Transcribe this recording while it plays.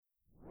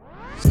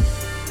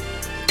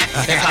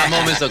Hip-hop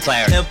moments of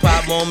clarity.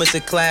 Hip-hop moments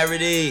of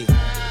clarity.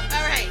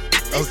 All right.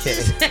 This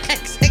is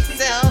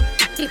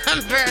XXL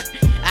number,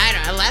 I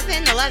don't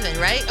know, 11,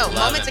 right? Oh, 11.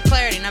 Moments of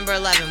Clarity, number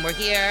 11. We're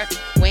here.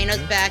 Wayno's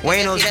back.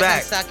 Wayno's he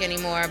back. doesn't suck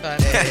anymore, but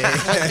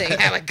we'll see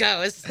how it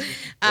goes.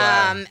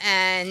 Wow.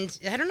 And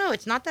I don't know,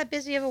 it's not that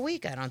busy of a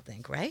week, I don't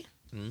think, right?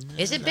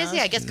 Is it busy?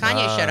 I guess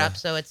Kanye shut up,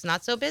 so it's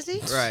not so busy?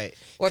 Right.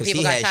 Or 'Cause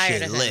people he got had tired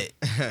shit of him. lit.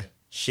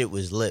 Shit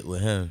was lit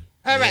with him.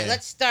 All right, Yeah.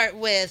 let's start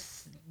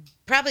with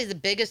probably the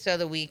biggest of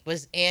the week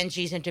was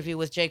Angie's interview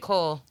with J.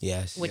 Cole,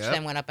 Yes. which Yep.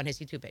 then went up on his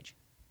YouTube page.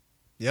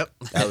 Yep.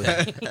 That was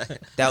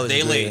a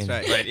Daily.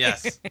 great, Right,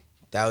 yes.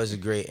 that was a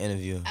great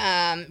interview.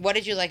 What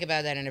did you like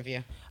about that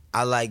interview?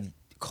 I like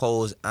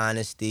Cole's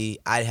honesty.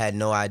 I had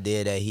no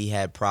idea that he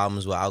had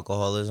problems with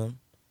alcoholism.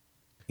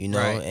 You know,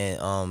 Right.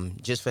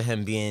 and just for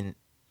him being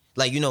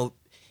like, you know,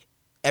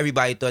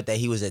 everybody thought that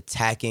he was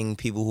attacking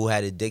people who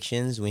had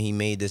addictions when he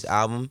made this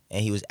album,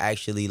 and he was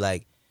actually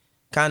like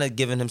kind of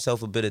giving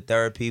himself a bit of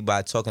therapy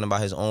by talking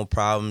about his own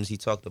problems. He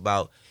talked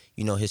about,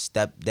 you know, his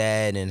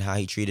stepdad and how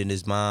he treated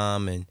his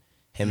mom, and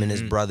him and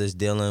his brothers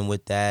dealing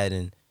with that,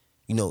 and,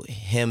 you know,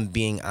 him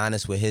being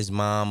honest with his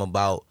mom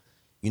about,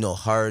 you know,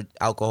 her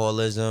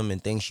alcoholism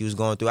and things she was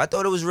going through. I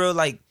thought it was real.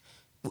 Like,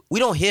 we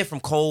don't hear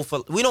from Cole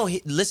we don't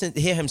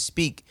hear him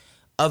speak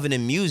other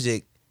than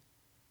music,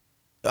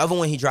 other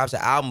when he drops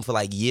an album for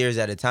like years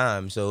at a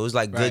time. So it was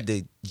like good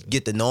to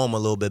get to know him a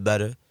little bit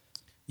better.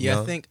 Yeah,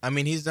 know? I think, I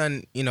mean, he's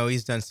done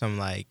some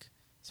like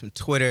some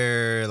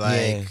Twitter,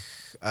 like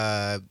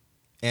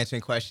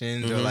answering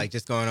questions or like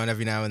just going on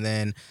every now and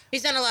then.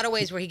 He's done a lot of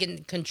ways where he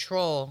can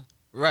control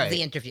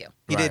the interview.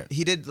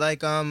 He did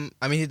like I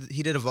mean,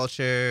 he did a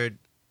Vulture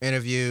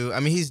interview. I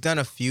mean, he's done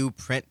a few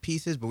print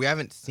pieces, but we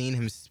haven't seen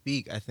him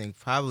speak, I think,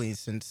 probably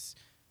since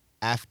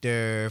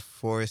after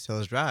Forest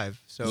Hills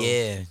Drive. So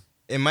Yeah.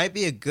 it might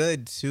be a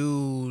good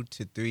 2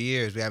 to 3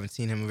 years we haven't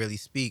seen him really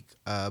speak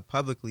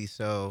publicly.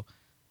 So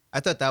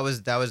I thought that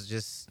was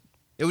just,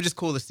 it was just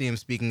cool to see him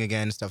speaking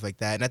again and stuff like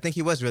that. And I think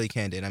he was really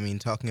candid. I mean,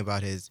 talking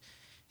about his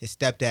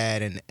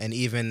stepdad and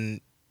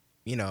even,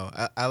 you know,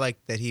 I like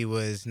that he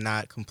was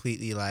not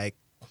completely like,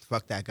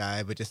 fuck that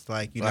guy, but just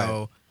like, you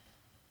know,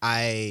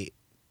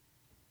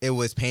 it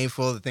was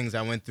painful, the things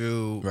I went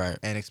through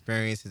and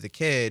experienced as a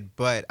kid,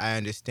 but I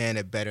understand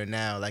it better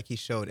now. Like, he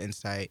showed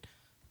insight.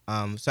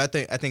 So I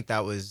think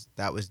that was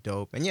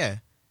dope. And yeah,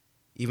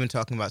 even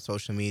talking about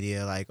social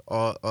media, like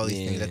all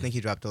these things, I think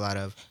he dropped a lot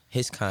of.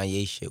 His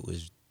Kanye shit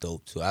was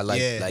dope too. I like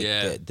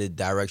the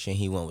direction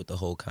he went with the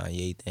whole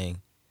Kanye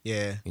thing.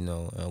 Yeah. You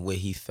know, what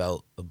he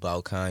felt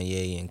about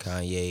Kanye and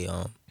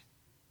Kanye.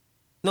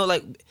 No,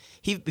 like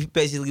he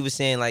basically was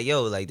saying like,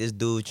 yo, like this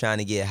dude trying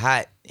to get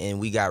hot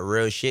and we got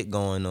real shit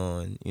going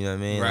on. You know what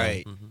I mean?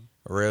 Right. Like,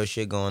 real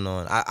shit going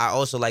on. I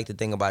also like to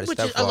think about his Which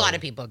stepfather. is, a lot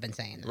of people have been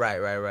saying that.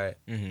 Right.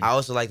 I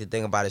also like to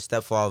think about his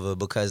stepfather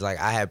because like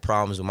I had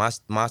problems with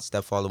my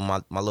stepfather,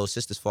 my little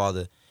sister's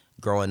father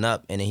growing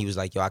up, and then he was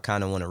like, yo, I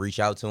kind of want to reach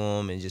out to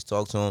him and just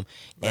talk to him.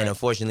 And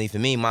unfortunately for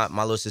me, my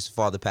little sister's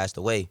father passed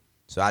away.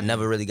 So I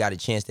never really got a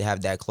chance to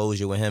have that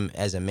closure with him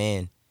as a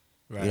man.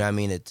 Right. You know what I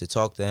mean? To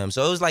talk to him.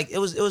 So it was like, it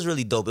was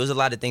really dope. It was a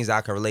lot of things that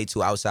I could relate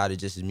to outside of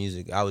just his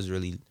music. I was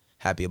really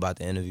happy about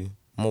the interview.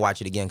 I'm going to watch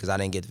it again because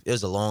it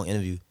was a long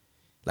interview.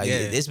 Like,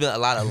 there's been a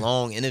lot of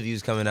long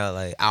interviews coming out,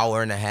 like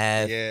hour and a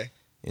half. Yeah.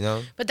 You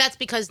know? But that's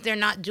because they're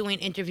not doing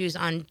interviews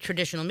on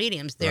traditional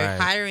mediums. They're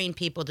hiring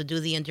people to do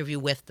the interview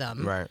with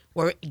them. Right.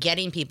 Or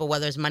getting people,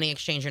 whether it's money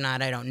exchange or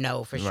not, I don't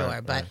know for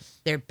sure. But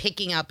they're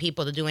picking out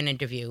people to do an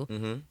interview.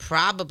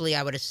 Probably,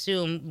 I would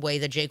assume, way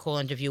the J. Cole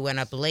interview went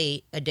up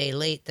late, a day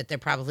late, that they're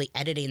probably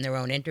editing their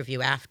own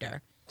interview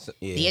after. So,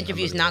 the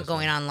interview's not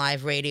going on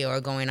live radio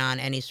or going on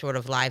any sort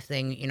of live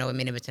thing. You know, I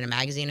mean, if it's in a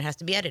magazine, it has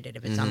to be edited.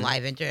 If it's on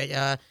live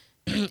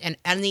and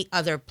any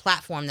other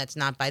platform that's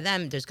not by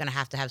them, there's going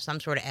to have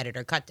some sort of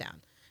editor cut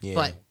down. Yeah.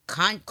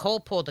 But Cole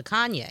pulled a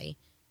Kanye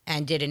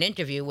and did an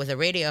interview with a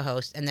radio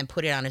host and then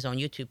put it on his own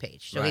YouTube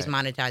page. So he's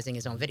monetizing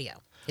his own video,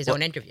 his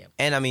own interview.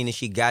 And I mean,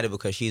 she got it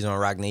because she's on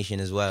Rock Nation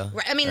as well.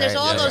 Right. I mean, there's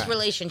all those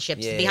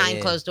relationships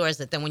behind closed doors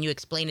that then when you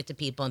explain it to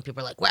people and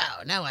people are like, wow,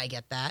 now I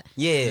get that.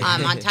 Yeah.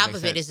 On top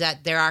of it is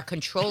that they are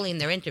controlling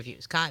their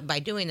interviews. By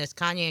doing this,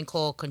 Kanye and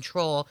Cole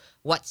control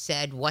what's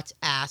said, what's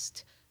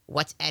asked,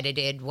 what's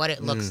edited, what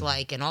it looks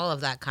like, and all of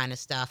that kind of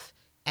stuff.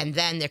 And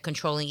then they're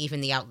controlling even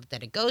the outlet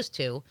that it goes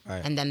to,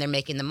 and then they're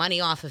making the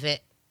money off of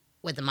it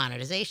with the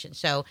monetization.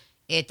 So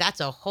that's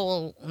a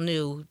whole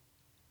new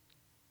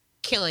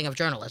killing of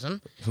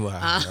journalism.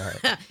 Wow.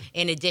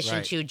 In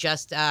addition to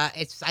just,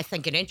 it's I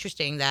think it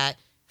interesting that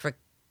for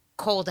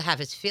Cole to have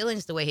his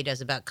feelings the way he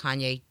does about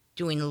Kanye,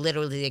 doing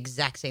literally the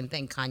exact same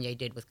thing Kanye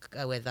did with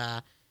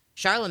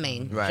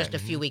Charlemagne just a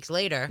few weeks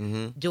later,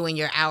 doing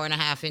your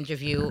hour-and-a-half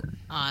interview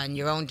on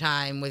your own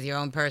time with your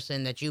own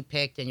person that you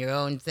picked and your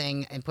own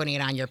thing and putting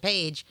it on your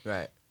page.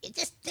 Right. It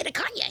just did a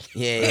Kanye.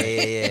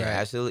 Yeah.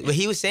 Absolutely. But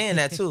he was saying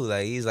that too.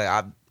 Like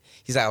I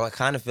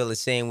kind of feel the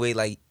same way.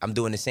 Like I'm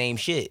doing the same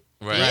shit.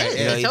 Right.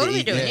 Yeah, he's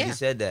totally doing it. He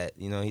said that.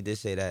 You know, he did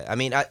say that. I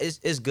mean,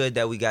 it's good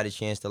that we got a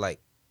chance to like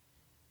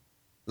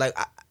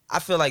I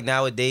feel like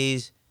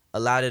nowadays a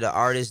lot of the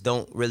artists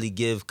don't really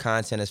give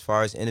content as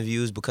far as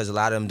interviews because a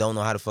lot of them don't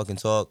know how to fucking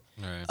talk.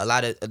 Right. A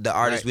lot of the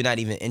artists, we're not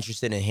even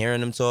interested in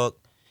hearing them talk.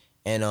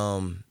 And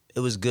it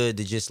was good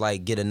to just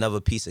like get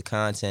another piece of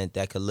content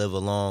that could live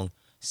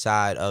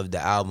alongside of the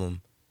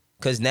album.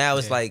 Because now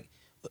it's like,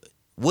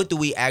 what do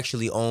we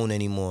actually own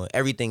anymore?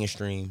 Everything is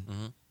streamed.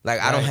 Mm-hmm. Like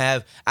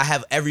I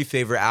have every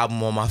favorite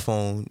album on my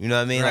phone. You know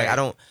what I mean? Right.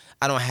 Like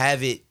I don't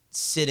have it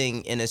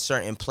sitting in a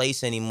certain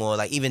place anymore.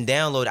 Like even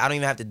download, I don't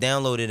even have to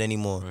download it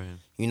anymore. Right.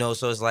 You know,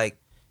 so it's like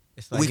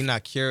you're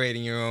not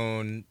curating your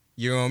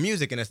own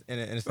music in a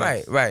sense.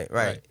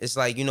 Right. It's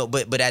like, you know,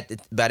 but at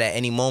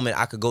any moment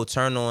I could go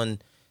turn on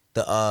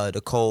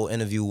the Cole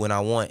interview when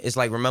I want. It's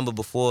like, remember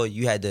before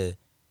you had to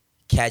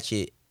catch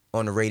it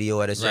on the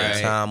radio at a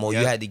certain time, or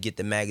you had to get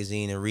the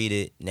magazine and read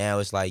it. Now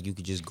it's like you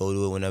could just go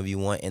to it whenever you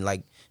want. And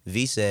like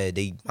V said,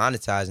 they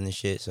monetizing the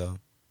shit, so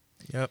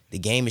the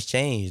game has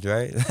changed,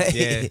 right?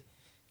 Yeah.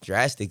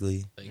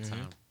 Drastically. Big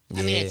time.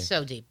 I mean, it's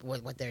so deep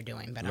what they're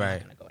doing, but I'm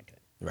not gonna go into it.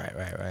 Right.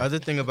 Other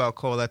thing about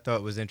Cole I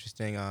thought was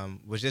interesting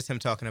was just him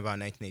talking about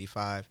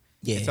 1985.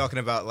 Yeah. And talking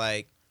about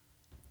like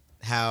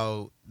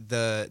how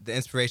the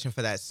inspiration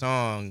for that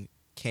song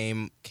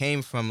came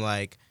from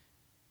like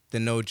the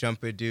No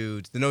Jumper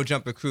dudes, the No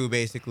Jumper crew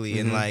basically,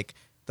 and like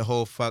the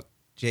whole fuck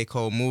J.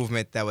 Cole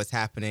movement that was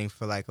happening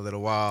for like a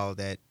little while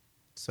that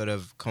sort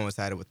of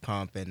coincided with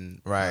Pump and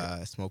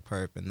Smoke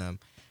Perp and them.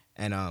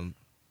 And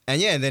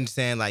then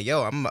saying like,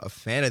 yo, I'm a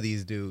fan of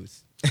these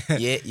dudes.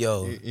 Yeah,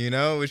 yo. You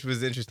know, which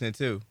was interesting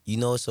too. You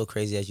know what's so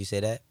crazy as you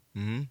say that?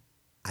 Mm-hmm.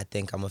 I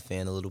think I'm a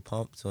fan of Lil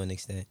Pump to an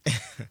extent.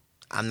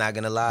 I'm not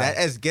gonna lie. That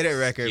Let's Get It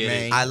record,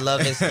 man. I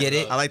love Let's Get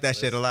It. I like that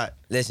shit a lot.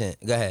 Listen,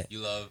 go ahead. You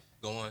love,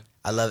 go on.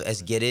 I love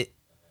Let's Get It.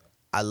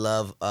 I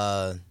love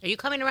Are you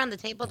coming around the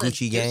table to Gucci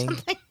do Gang.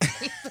 something?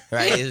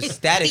 Right, it was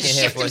static in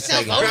here for a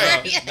second. Over.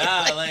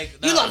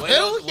 You love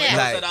who? Yeah.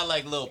 Like, Said I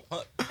like Lil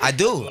Pump. I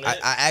do.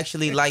 I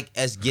actually like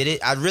Let's Get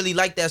It. I really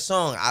like that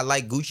song. I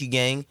like Gucci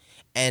Gang,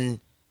 and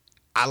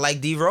I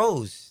like D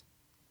Rose.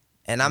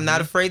 And I'm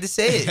not afraid to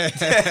say it.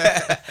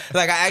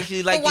 Like, I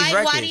actually like these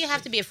records. Why do you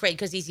have to be afraid?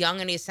 Because he's young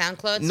and he's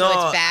SoundCloud? No.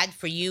 So it's bad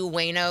for you,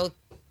 Wayno,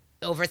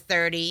 over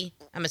 30,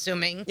 I'm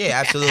assuming.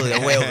 Yeah, absolutely.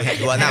 I'm way over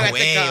 30. Well, not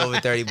way over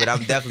 30, but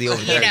I'm definitely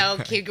over 30. You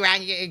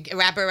know,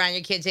 rapper around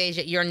your kid's age,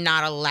 you're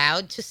not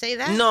allowed to say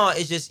that? No,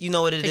 it's just, you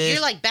know what it is?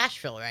 You're like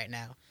Bashville right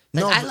now.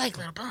 Like, No, I like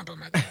Lil Pump, oh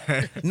my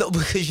God. No,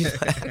 because you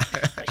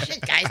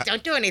Shit, guys,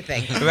 don't do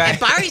anything. Right. And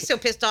Barry's so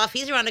pissed off,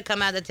 he's around to come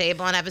out of the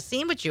table and have a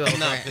scene with you over I'm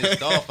not it.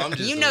 pissed off. I'm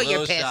just You know a little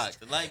you're pissed.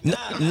 shocked. Like,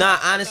 Nah,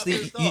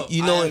 honestly,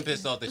 you know I am what?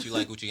 pissed off that you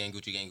like Gucci Gang,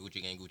 Gucci Gang,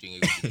 Gucci Gang, Gucci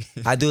Gang, Gucci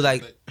Gang. I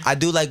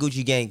do like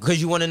Gucci Gang.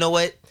 Because you want to know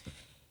what?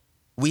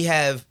 We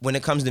have, when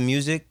it comes to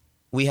music,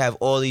 we have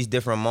all these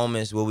different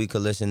moments where we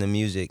could listen to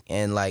music.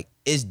 And like,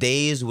 it's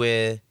days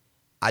where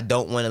I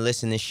don't want to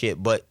listen to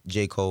shit but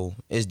J. Cole.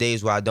 It's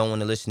days where I don't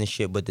want to listen to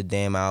shit but the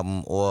damn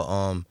album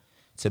or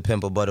To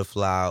Pimp a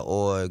Butterfly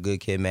or Good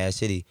Kid, Mad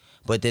City.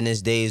 But then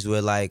there's days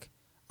where like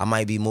I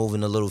might be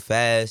moving a little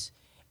fast,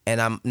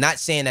 and I'm not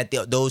saying that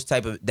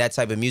that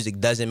type of music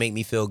doesn't make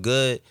me feel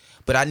good,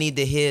 but I need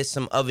to hear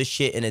some other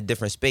shit in a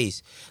different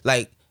space.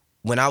 Like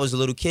when I was a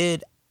little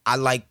kid, I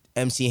liked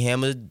MC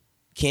Hammer,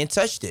 Can't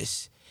Touch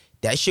This.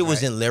 That shit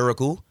wasn't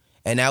lyrical.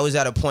 And that was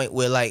at a point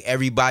where like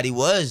everybody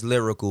was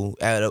lyrical.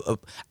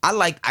 I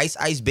liked Ice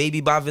Ice Baby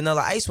by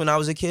Vanilla Ice when I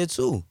was a kid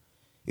too.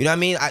 You know what I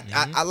mean?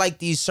 I like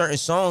these certain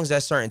songs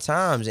at certain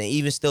times, and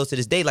even still to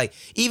this day, like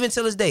even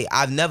till this day,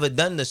 I've never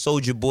done the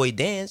Soulja Boy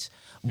dance,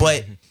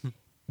 but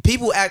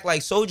people act like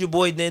Soulja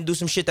Boy didn't do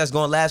some shit that's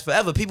gonna last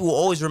forever. People will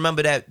always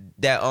remember that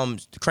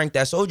Crank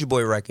That Soulja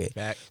Boy record.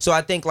 Back. So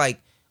I think like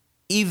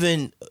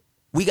even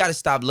we got to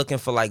stop looking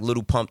for like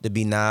Little Pump to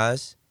be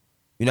Nas.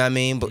 You know what I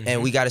mean? But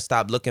and we got to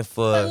stop looking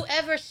for. But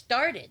whoever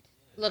started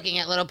looking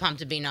at Lil Pump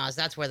to be Nas,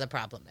 that's where the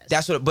problem is.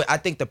 That's what. But I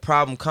think the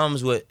problem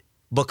comes with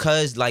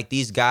because like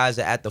these guys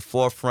are at the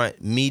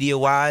forefront media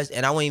wise,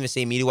 and I won't even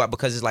say media wise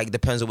because it's like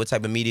depends on what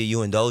type of media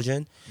you indulge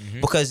in.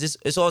 Because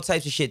it's all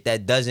types of shit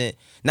that doesn't.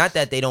 Not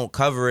that they don't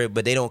cover it,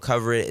 but they don't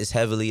cover it as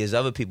heavily as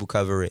other people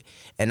cover it.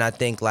 And I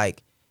think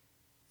like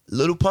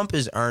Lil Pump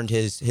has earned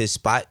his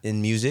spot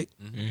in music.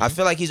 I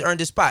feel like he's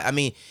earned his spot. I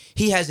mean,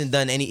 he hasn't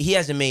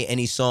made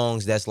any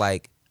songs that's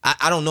like,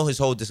 I don't know his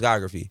whole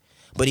discography,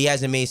 but he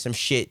hasn't made some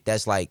shit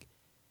that's like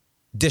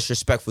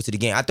disrespectful to the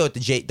game. I thought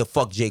the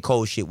fuck J.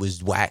 Cole shit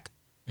was whack.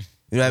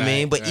 You know what I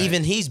mean? But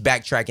even he's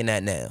backtracking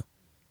that now.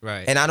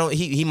 Right. And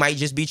he might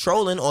just be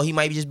trolling or he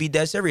might just be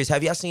dead serious.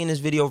 Have y'all seen this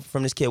video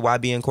from this kid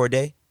YB and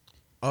Cordae?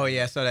 Oh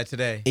yeah, I saw that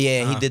today.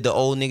 Yeah, he did the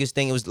old niggas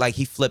thing. It was like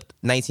he flipped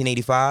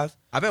 1985.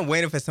 I've been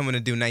waiting for someone to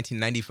do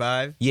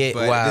 1995. Yeah,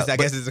 but wow. This, I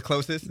guess, is the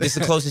closest. It's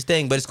the closest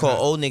thing, but it's called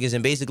Old Niggas.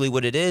 And basically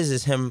what it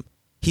is him,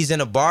 he's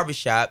in a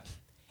barbershop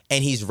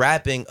and he's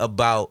rapping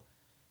about,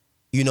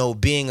 you know,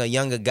 being a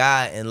younger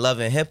guy and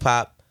loving hip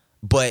hop,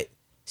 but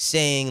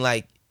saying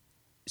like,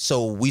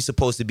 so we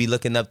supposed to be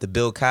looking up to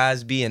Bill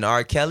Cosby and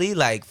R. Kelly?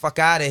 Like, fuck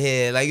out of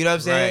here. Like, you know what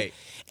I'm saying? Right.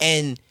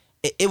 And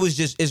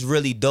it's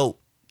really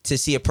dope to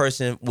see a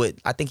person with,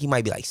 I think he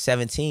might be like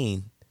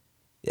 17,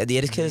 Yeah,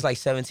 this kid is like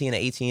 17 or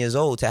 18 years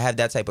old to have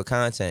that type of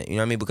content. You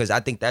know what I mean? Because I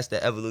think that's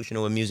the evolution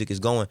of where music is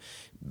going,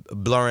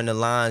 blurring the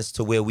lines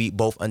to where we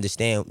both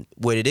understand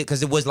what it is.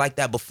 Because it was like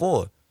that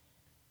before.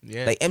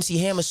 Yeah. Like MC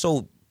Hammer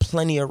sold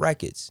plenty of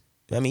records.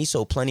 I mean, he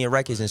sold plenty of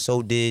records, and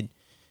so did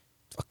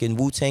fucking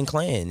Wu-Tang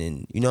Clan,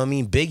 and you know what I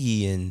mean,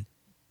 Biggie, and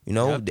you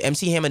know, the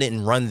MC Hammer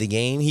didn't run the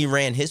game. He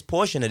ran his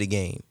portion of the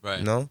game. Right.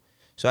 You know?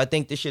 So I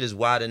think this shit is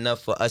wide enough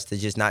for us to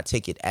just not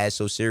take it as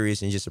so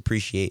serious and just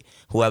appreciate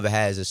whoever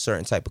has a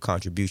certain type of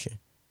contribution.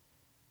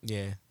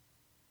 Yeah.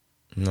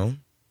 You know?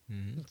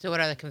 So what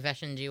other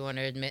confession do you want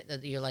to admit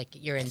that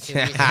you're into?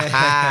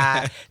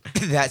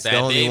 That's the Bad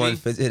only Baby. one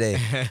for today.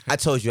 I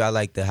told you I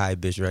like the High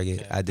Bitch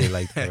record. I did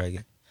like the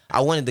record.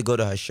 I wanted to go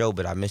to her show,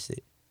 but I missed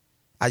it.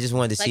 I just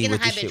wanted to see Liking a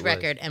what high this shit bitch was.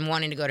 record and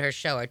wanting to go to her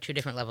show are two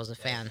different levels of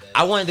fan.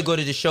 I wanted to go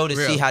to the show to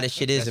Real. see how the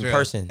shit is That's in real.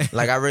 person.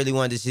 Like, I really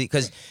wanted to see,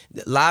 because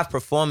live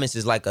performance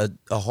is like a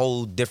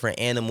whole different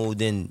animal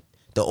than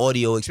the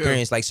audio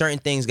experience. Like, certain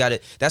things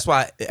that's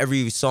why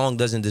every song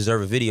doesn't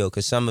deserve a video,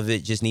 because some of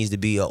it just needs to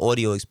be an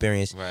audio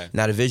experience, Right.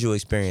 not a visual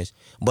experience.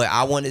 But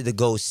I wanted to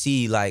go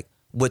see, like,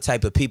 what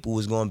type of people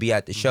was going to be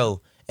at the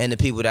show, and the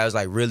people that was,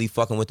 like, really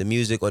fucking with the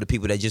music, or the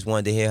people that just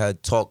wanted to hear her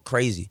talk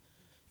crazy,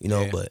 you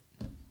know, Yeah. but...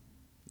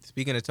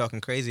 Speaking of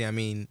talking crazy, I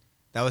mean,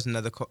 that was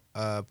another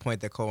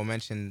point that Cole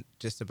mentioned,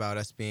 just about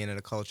us being in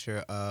a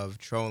culture of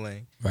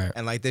trolling. Right.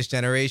 And like, this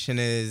generation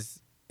is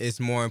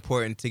more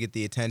important to get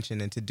the attention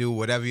and to do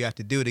whatever you have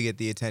to do to get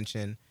the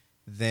attention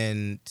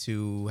than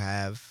to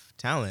have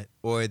talent,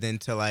 or than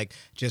to like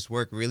just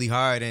work really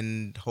hard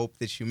and hope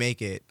that you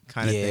make it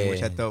kind of thing, which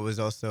I Yeah. thought was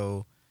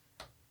also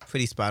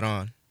pretty spot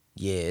on.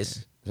 Yeah,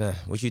 it's...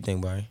 what you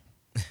think, Barry?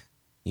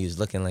 You was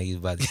looking like you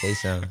was about to say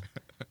something.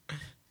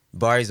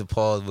 Barry's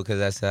appalled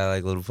because I sound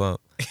like Little Pump.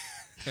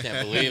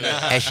 Can't believe it.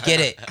 Let's get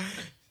it.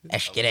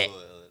 Let's get it.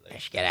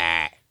 Let's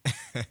get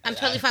it. I'm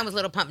totally fine with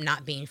Little Pump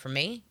not being for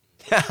me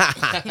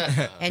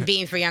and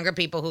being for younger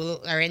people who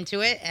are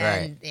into it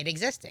and it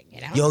existing, you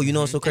know? Yo, you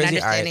know what's so And crazy?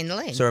 understanding the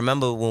lane. So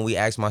remember when we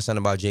asked my son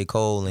about J.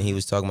 Cole and he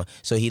was talking about,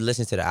 so he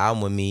listened to the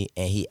album with me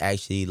and he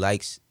actually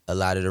likes a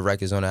lot of the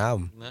records on the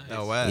album. Nice.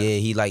 Oh, wow. Yeah,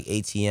 he like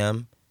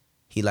ATM,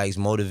 he likes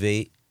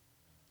Motivate,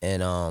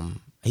 and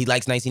he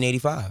likes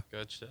 1985.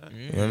 Good shit.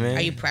 You know what I mean?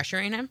 Are you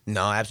pressuring him?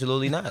 No,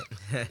 absolutely not.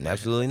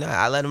 Absolutely not.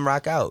 I let him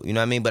rock out. You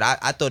know what I mean? But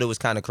I thought it was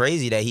kind of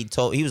crazy that he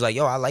was like,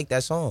 yo, I like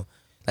that song.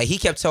 Like, he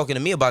kept talking to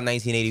me about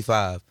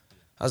 1985.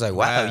 I was like,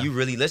 wow, Wow. you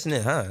really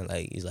listening, huh?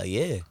 Like, he's like,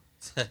 yeah.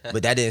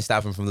 But that didn't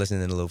stop him from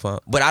listening to Lil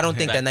Pump. But I don't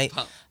think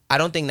I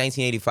don't think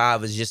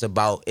 1985 is just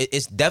about,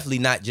 it's definitely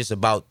not just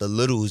about the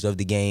littles of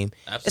the game.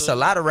 It's a Absolutely.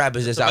 lot of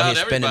rappers that's It's out here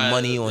about spending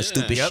everybody. money on Yeah.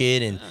 stupid Yep.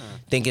 shit and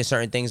thinking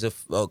certain things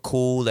are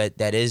cool that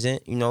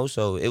isn't, you know?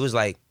 So it was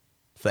like,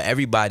 for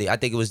everybody, I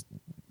think it was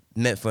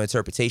meant for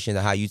interpretation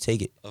of how you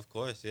take it. Of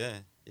course, yeah.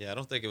 Yeah, I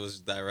don't think it was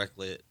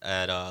directly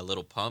at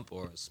Little Pump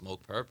or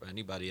Smoke Perp or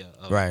anybody.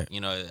 Right.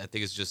 You know, I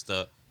think it's just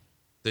the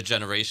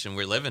generation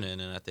we're living in,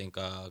 and I think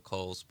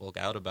Cole spoke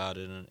out about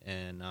it,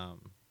 and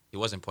he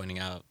wasn't pointing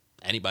out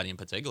anybody in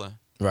particular.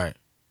 Right.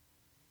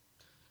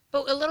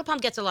 But Little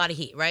Pump gets a lot of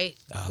heat, right?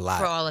 A lot.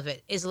 For all of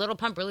it. Is Little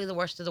Pump really the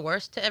worst of the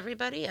worst to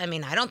everybody? I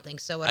mean, I don't think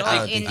so at I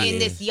all. think In it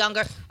this is.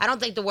 younger, I don't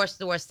think the worst of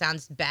the worst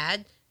sounds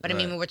bad. But I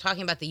mean, Right. when we're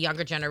talking about the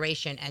younger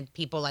generation and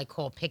people like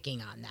Cole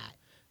picking on that,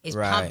 is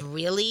Right. Pump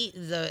really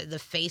the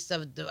face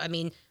of the? I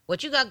mean,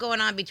 what you got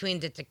going on between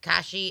the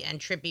Tekashi and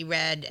Trippie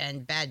Red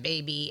and Bad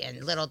Baby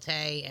and Little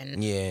Tay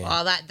and Yeah.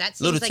 all that? That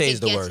seems Little like Tay's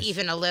it the gets worst.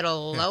 even a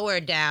little lower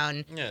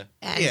down Yeah.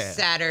 and Yeah.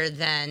 sadder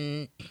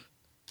than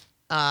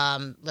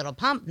Little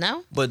Pump.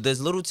 No, But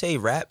does Little Tay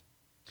rap?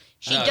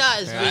 she Yeah.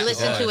 does. Yeah. We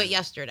listened to Yeah. it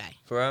yesterday.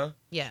 For real?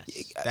 Yes.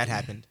 That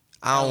happened.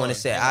 I don't want to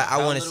say. I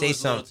want to say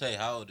something.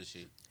 How old is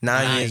she?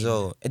 9 years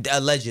old.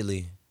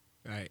 Allegedly.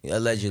 Right.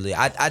 Allegedly.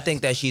 I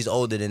think that she's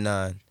older than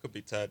 9. Could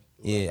be 10.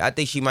 Yeah. I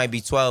think she might be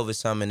 12 or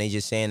something. They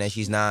just saying that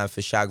she's 9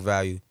 for shock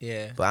value.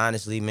 Yeah. But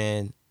honestly,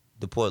 man,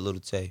 deport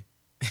Little Tay.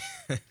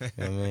 You know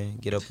what I mean?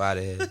 Get up out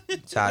of here.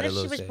 What Tired if of she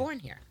Little was Tay. born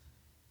here?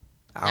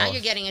 I Now don't-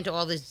 you're getting into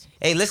all this.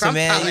 Hey, listen, Trump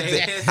man.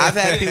 politics. I've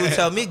had people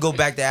tell me go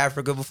back to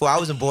Africa before. I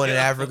wasn't born in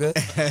Africa.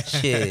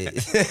 Shit.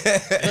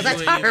 Well,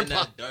 that's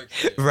horrible.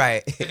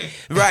 Right.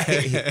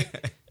 Right.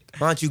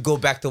 Why don't you go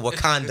back to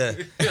Wakanda?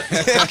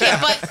 Okay,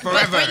 but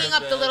bringing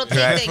up the Little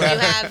Tay Right, thing, you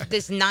have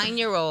this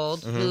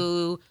 9-year-old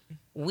who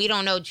we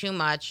don't know too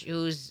much,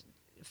 who's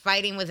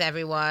fighting with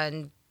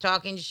everyone,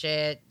 talking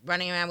shit,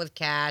 running around with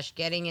cash,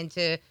 getting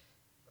into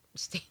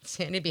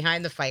standing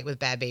behind the fight with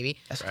Bad Baby.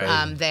 That's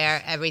crazy.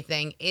 There,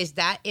 everything. Is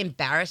that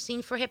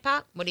embarrassing for hip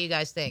hop? What do you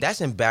guys think?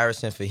 That's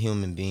embarrassing for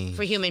human beings.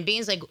 For human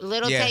beings, like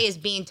Little Yeah. Tay is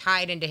being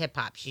tied into hip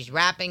hop. She's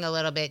rapping a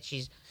little bit.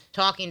 She's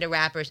talking to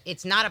rappers.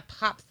 It's not a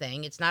pop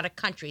thing. It's not a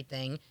country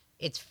thing.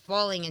 It's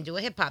falling into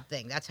a hip hop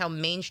thing. That's how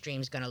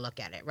mainstream's going to look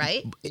at it,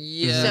 right?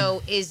 Yeah.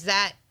 So is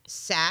that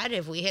sad?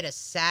 If we hit a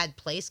sad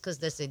place because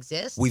this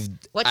exists?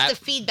 What's the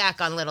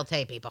feedback on Little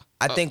Tay, people?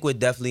 I think we're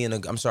definitely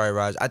I'm sorry,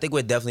 Raj. I think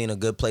we're definitely in a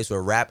good place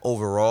with rap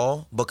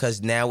overall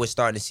because now we're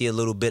starting to see a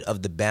little bit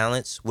of the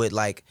balance with,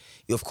 like,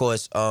 of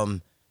course,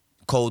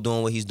 Cole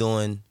doing what he's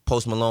doing,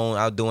 Post Malone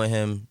outdoing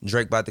him,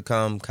 Drake about to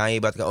come, Kanye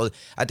about to come.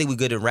 I think we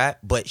good in rap,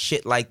 but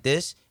shit like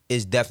this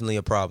is definitely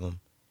a problem.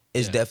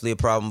 It's definitely a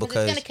problem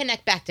because it's going to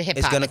connect back to hip hop.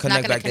 It's going to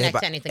connect back to hip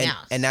hop. To anything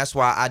else. And that's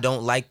why I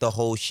don't like the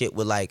whole shit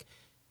with like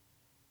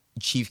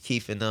Chief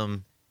Keef and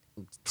them.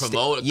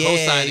 Co-signing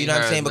you know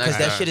what I'm saying? Because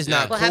that shit is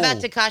not well, cool. how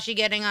about Tekashi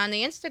getting on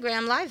the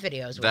Instagram live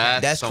videos?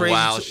 That's some crazy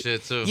wild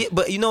shit too. Yeah,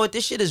 but you know what?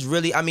 This shit is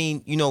really. I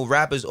mean, you know,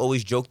 rappers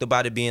always joked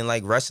about it being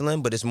like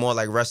wrestling, but it's more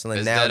like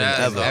wrestling now than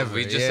ever.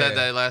 We just said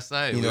that last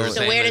night. You know,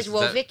 so where does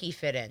Woah Vicky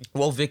fit in?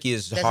 Woah Vicky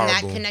is Doesn't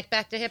horrible. that connect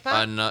back to hip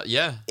hop?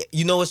 Yeah.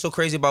 You know what's so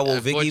crazy about Woah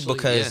Vicky?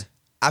 Because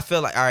I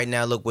feel like, all right,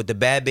 now look, with the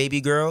Bad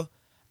Baby girl,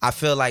 I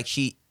feel like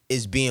she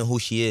is being who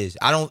she is.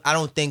 I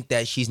don't think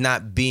that she's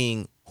not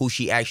being who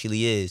she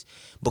actually is,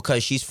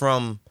 because she's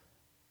from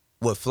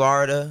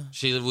Florida?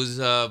 She was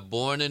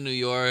born in New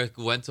York,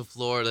 went to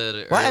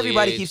Florida. Why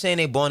everybody keep saying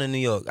they born in New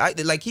York?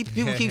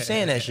 People keep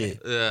saying that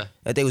shit. Yeah,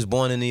 that they was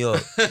born in New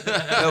York. Yo,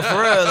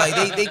 for real,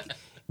 like they,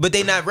 but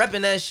they not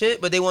repping that shit.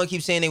 But they want to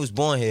keep saying they was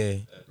born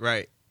here.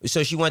 Right.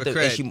 So she went to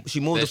and she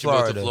moved to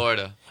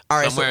Florida. All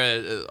right,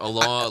 somewhere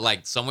along,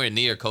 like somewhere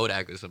near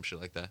Kodak or some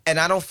shit like that. And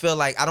I don't feel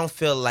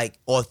like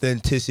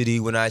authenticity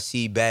when I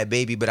see Bad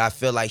Baby, but I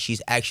feel like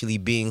she's actually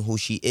being who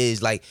she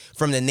is, like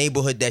from the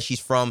neighborhood that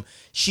she's from.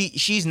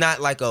 She's not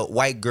like a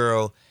white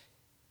girl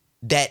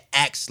that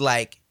acts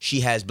like she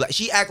has black.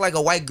 She act like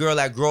a white girl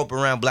that grew up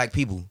around black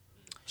people.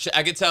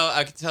 I could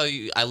tell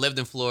you. I lived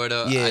in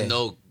Florida. Yeah. I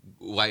know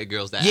white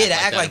girls that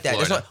act like that.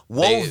 That's what,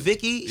 Woah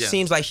Vicky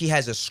seems like she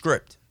has a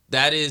script.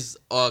 That is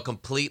a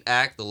complete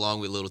act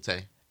along with Lil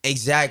Tay.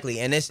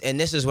 Exactly, and this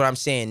is what I'm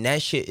saying.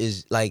 That shit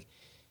is like,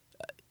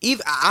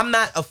 even I'm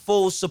not a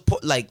full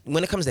support. Like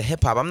when it comes to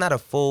hip hop, I'm not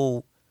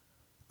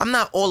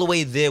all the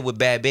way there with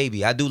Bad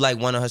Baby. I do like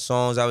one of her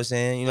songs. I was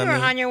saying, you know what I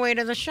mean? On your way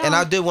to the show, and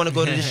I did want to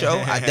go to the show.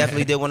 I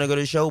definitely did want to go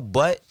to the show.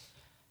 But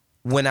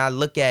when I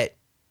look at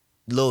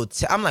Lil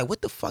Tay, I'm like,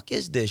 what the fuck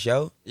is this,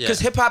 yo?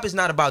 Because hip hop is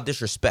not about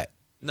disrespect.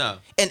 No,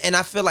 and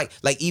I feel like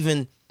I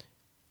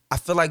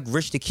feel like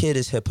Rich the Kid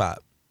is hip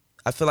hop.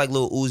 I feel like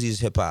Lil Uzi is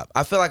hip hop.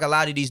 I feel like a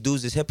lot of these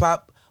dudes is hip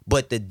hop,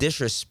 but the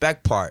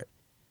disrespect part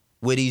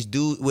with these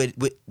dudes,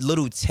 with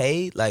Lil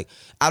Tay, like,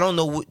 I don't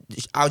know.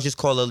 I'll just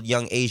call her a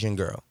young Asian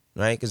girl,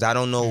 right? Because I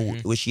don't know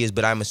what she is,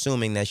 but I'm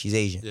assuming that she's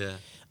Asian. Yeah.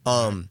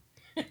 Okay.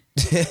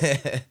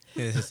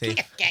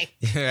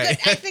 Right.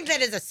 I think that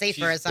is a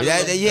safer assumption.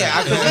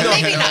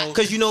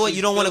 Because you know what?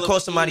 You don't want to call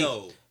somebody.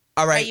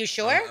 All right. Are you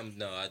sure?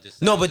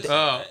 But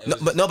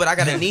I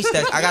got a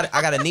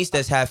niece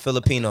that's half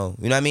Filipino.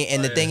 You know what I mean?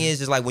 And the thing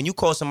is like when you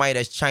call somebody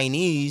that's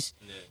Chinese,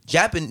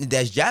 Japanese,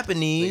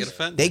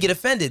 they get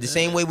offended. The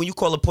same way when you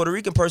call a Puerto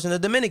Rican person a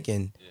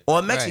Dominican or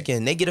a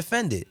Mexican, they get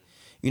offended.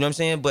 You know what I'm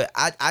saying? But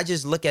I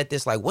just look at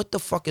this like, what the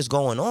fuck is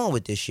going on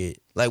with this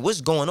shit? Like, what's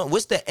going on?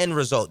 What's the end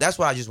result? That's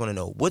what I just want to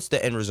know. What's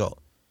the end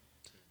result?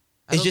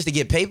 It's just to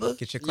get paper?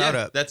 Get your clout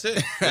up. That's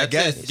it.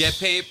 Get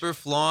paper,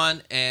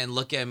 flaunt, and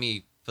look at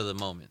me for the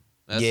moment.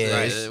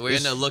 We're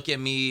in a look at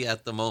me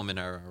at the moment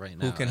era right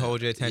now. Who can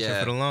hold your attention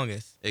for the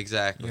longest?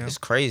 Exactly. It's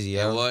crazy,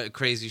 yo. And what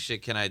crazy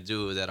shit can I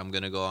do that I'm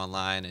going to go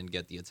online and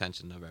get the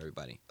attention of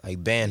everybody?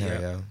 Like ban her,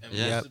 yo.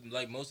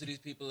 And most of these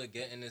people are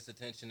getting this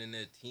attention in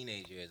their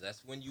teenage years.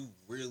 That's when you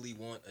really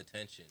want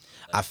attention.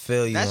 Like, I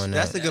feel you on that.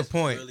 That's a good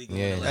point. Really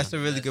that's a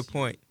really good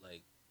point.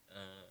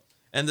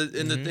 And the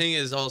thing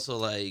is also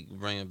like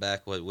bringing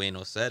back what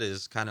Wayno said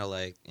is kind of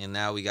like, and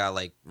now we got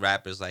like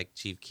rappers like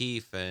Chief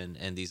Keef and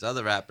these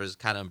other rappers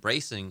kind of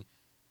embracing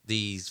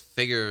these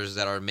figures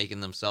that are making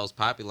themselves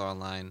popular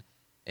online,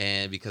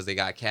 and because they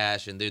got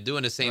cash and they're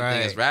doing the same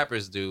thing as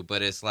rappers do,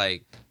 but it's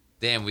like,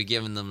 damn, we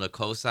giving them the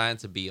cosign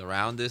to be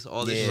around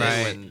all this shit.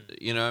 When,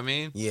 you know what I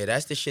mean? Yeah,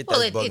 that's the shit that's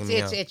bugging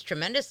me out. It's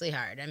tremendously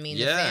hard. I mean,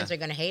 the fans are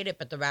going to hate it,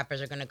 but the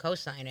rappers are going to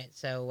co-sign it.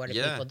 So what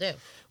do people do?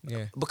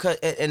 Yeah. Because,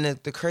 and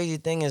the crazy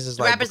thing is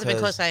the like... rappers have been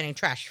co-signing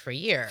trash for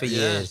years. For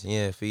years.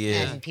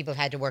 And people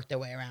had to work their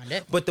way around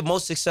it. But the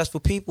most successful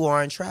people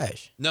aren't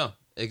trash. No,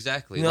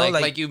 exactly. You know,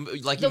 like you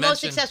the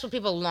most successful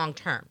people long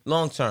term.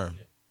 Long term.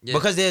 Yeah.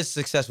 Because there's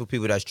successful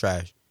people that's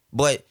trash.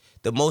 But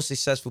the most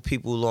successful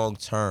people long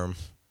term...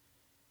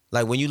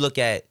 Like when you look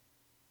at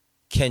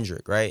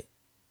Kendrick, right?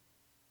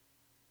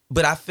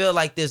 But I feel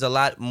like there's a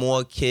lot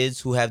more kids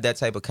who have that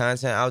type of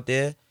content out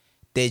there.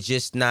 They're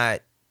just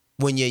not,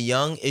 when you're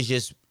young, it's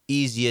just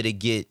easier to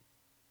get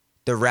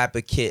the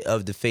rapper kit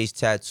of the face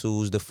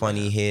tattoos, the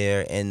funny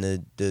hair, and the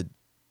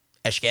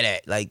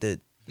like the,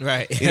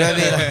 right. You know what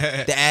I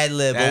mean? The ad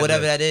lib or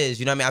whatever that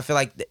is. You know what I mean? I feel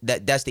like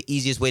that's the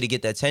easiest way to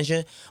get the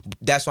attention.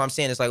 That's what I'm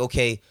saying. It's like,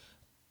 okay,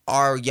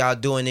 are y'all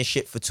doing this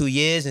shit for 2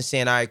 years and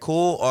saying, all right,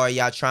 cool? Or are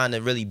y'all trying to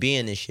really be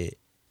in this shit?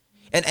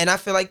 And I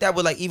feel like that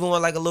with like, even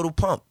with like a Little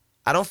Pump.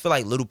 I don't feel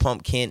like Little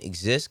Pump can't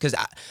exist. Because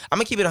I'm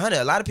going to keep it 100.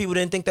 A lot of people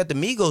didn't think that the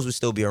Migos would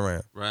still be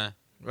around. Right.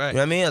 You know what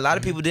I mean? A lot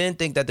of people didn't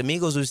think that the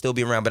Migos would still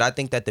be around. But I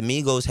think that the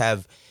Migos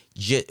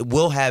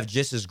will have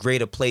just as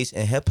great a place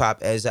in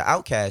hip-hop as the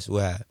Outkast will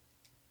have.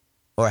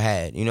 Or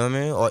had. You know what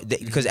I mean? Or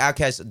because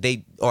Outkast,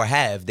 they are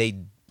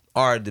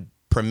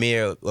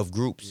premier of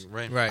groups.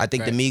 Right. I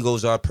think the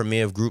Migos are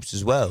premier of groups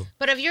as well.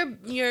 But of your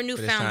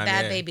newfound time,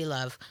 Bad yeah. Baby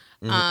love,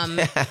 is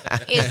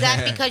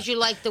that because you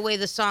like the way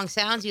the song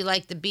sounds, you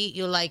like the beat,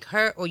 you like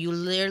her, or you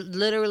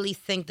literally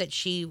think that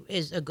she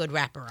is a good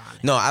rapper on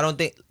it? No, I don't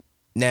think.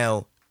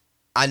 Now,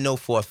 I know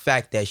for a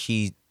fact that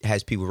she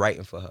has people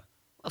writing for her.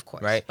 Of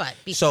course, Right? But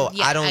So,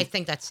 I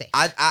think that's safe.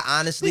 I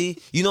honestly,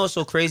 you know, it's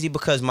so crazy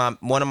because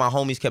one of my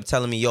homies kept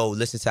telling me, "Yo,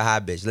 listen to High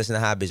Bitch, listen to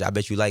High Bitch. I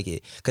bet you like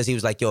it." Because he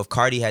was like, "Yo, if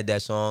Cardi had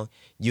that song,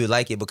 you would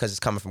like it because it's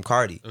coming from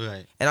Cardi."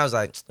 Right. And I was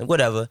like,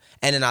 "Whatever."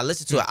 And then I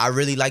listened to it. I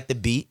really like the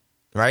beat,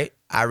 right?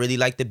 I really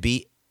like the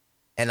beat,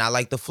 and I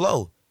like the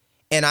flow.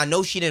 And I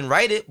know she didn't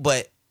write it,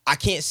 but I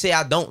can't say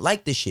I don't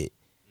like the shit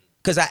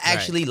because I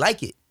actually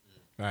like it.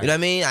 Right. You know what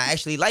I mean? I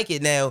actually like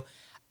it now.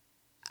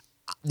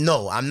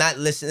 No, I'm not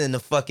listening to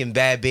fucking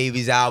Bad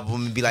Baby's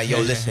album and be like, yo,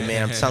 listen,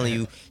 man, I'm telling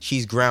you,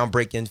 she's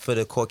groundbreaking for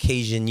the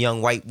Caucasian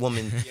young white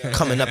woman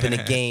coming up in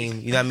the game.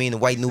 You know what I mean? The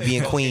white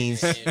Nubian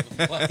queens. You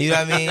know what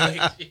I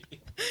mean?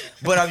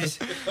 But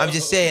I'm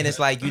just saying, it's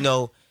like, you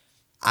know,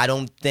 I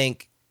don't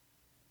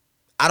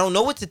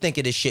know what to think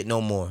of this shit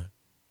no more.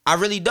 I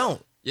really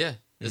don't. Yeah.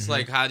 It's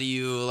like, how do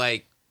you,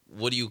 like,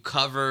 what do you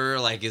cover?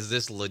 Like, is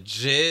this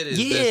legit? Is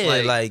Yeah,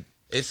 this like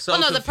it's so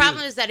Well, no, the confusing.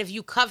 problem is that if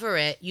you cover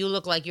it, you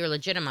look like you're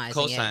legitimizing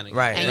Co-signing. it.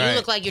 Right. And you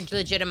look like you're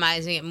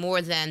legitimizing it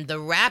more than the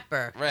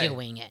rapper Right.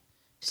 doing it.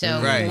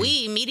 So Right.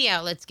 we, media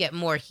outlets, get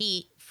more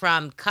heat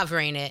from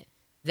covering it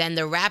than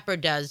the rapper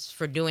does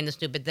for doing the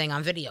stupid thing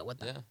on video with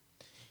them. Yeah.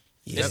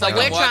 yeah, It's But like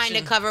we're I'm trying to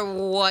watching- cover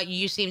what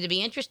you seem to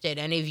be interested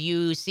in. And if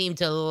you seem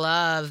to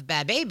love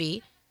Bad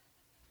Baby,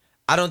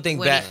 I don't think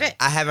Where do you Bad. fit?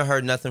 I haven't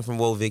heard nothing from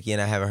Wo Vicky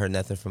and I haven't heard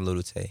nothing from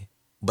Lil Tay.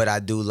 But I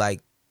do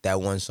like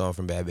that one song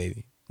from Bad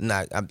Baby.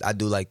 I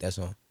do like that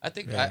song. I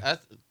think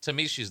to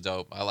me she's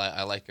dope. I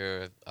like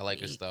her. I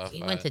like her stuff.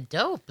 he went to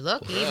dope.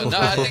 Look, he even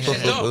No, I think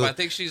she's dope. I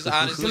think she's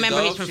honestly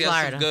Remember, he's dope. from She has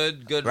Florida.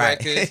 some good Right.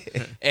 records.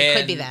 And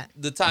Could be that.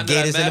 The time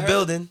Gators that I in met the her,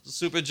 building.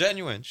 super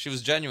genuine. She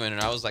was genuine,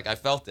 and I was like, I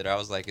felt it. I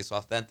was like, it's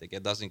authentic.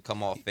 It doesn't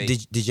come off fake.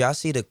 Did y'all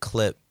see the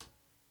clip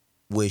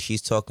where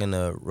she's talking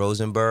to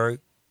Rosenberg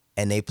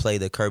and they play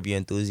the Curb Your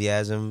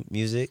Enthusiasm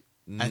music?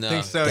 I No.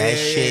 think so. That yeah,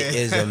 shit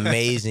yeah. is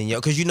amazing,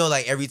 yo. Cause you know,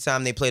 like every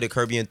time they play the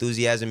Curb Your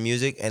Enthusiasm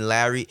music, and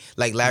Larry's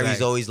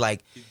Right. always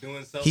like, He's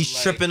doing something. he's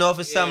like, tripping off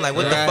or something. Like,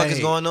 what the fuck is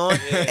Right. going on?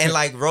 And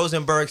like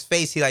Rosenberg's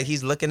face,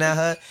 he's looking at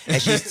her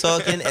and she's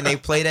talking, and they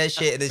play that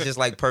shit, and it's just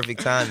like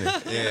perfect timing.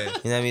 Yeah. You know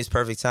what I mean? It's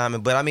perfect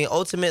timing. But I mean,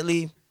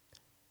 ultimately,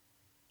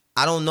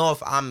 I don't know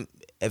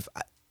if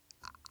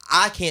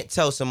I can't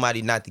tell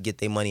somebody not to get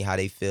their money how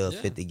they feel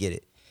fit to get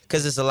it.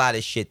 Cause it's a lot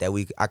of shit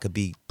that I could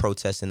be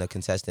protesting or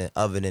contesting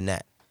other than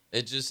that.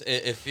 It just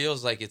it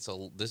feels like this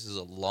is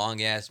a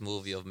long ass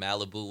movie of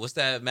Malibu. What's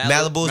that?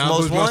 Malibu's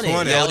Most Most Wanted.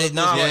 Wanted. Yo, Malibu's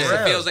nah, Most for Wanted. It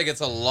real. feels like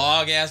it's a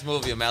long ass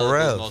movie of Malibu's For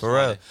real, Most for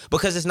real. Wanted.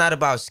 Because it's not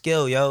about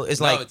skill, yo.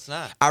 It's No, like it's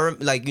not.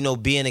 like, you know,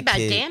 being a about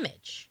kid.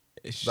 damage.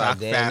 Shock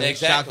Damn. value.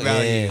 Exactly. Shock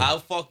value. Yeah. How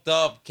fucked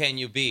up can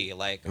you be?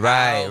 Like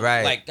Right, how,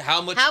 right. Like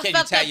how much How can you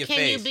fucked tell up your can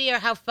face? you be, or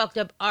how fucked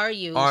up are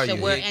you? Are so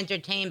you? we're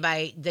entertained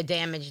by the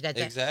damage that's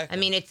Exactly. I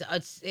mean,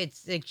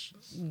 it's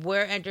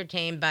we're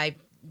entertained by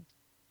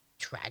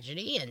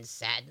tragedy and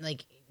sad,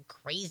 like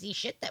crazy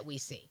shit that we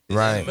see.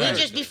 Right. We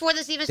just before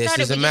this even This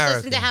started, is we America.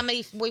 just listened to how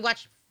many we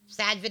watched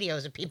sad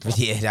videos of people.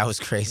 Yeah, that was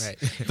crazy.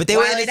 Right. But they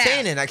were Wild out.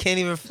 entertaining. I can't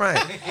even front.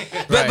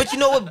 Right. But you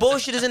know what?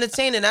 Bullshit is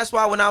entertaining. That's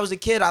why when I was a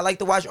kid, I liked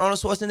to watch Arnold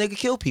Schwarzenegger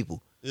kill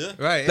people. Yeah.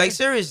 Right. Like,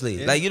 seriously.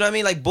 Yeah. Like, you know what I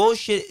mean? Like,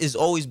 bullshit has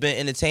always been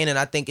entertaining.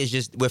 I think it's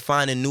just we're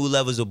finding new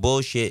levels of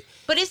bullshit.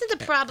 But isn't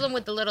the problem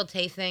with the little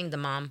Tay thing the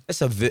mom?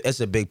 It's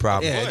a big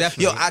problem. Yeah, Yo,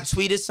 definitely. I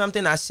tweeted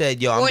something. I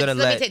said, yo, I'm Or going to let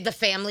me let... say the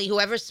family,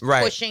 whoever's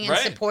Right. pushing and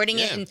Right. supporting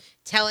it Yeah. and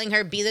telling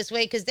her be this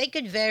way, because they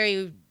could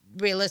very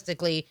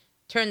realistically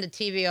turn the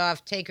TV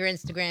off, take her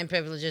Instagram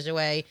privileges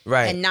away,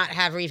 Right. and not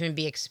have her even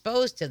be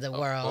exposed to the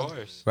world. Of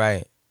course.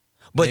 Right.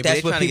 But Maybe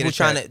that's they what tryna get people a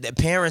trying check. to... The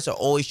parents are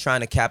always trying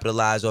to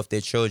capitalize off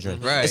their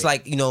children. Right. It's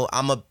like, you know,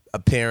 I'm a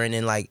parent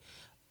and like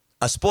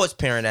a sports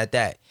parent at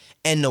that.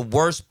 And the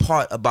worst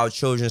part about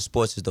children's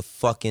sports is the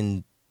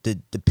fucking... The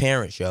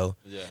parents, yo.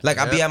 Yeah. Like,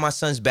 I be Yeah. at my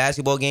son's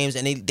basketball games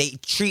and they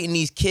treating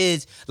these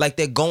kids like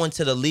they're going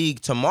to the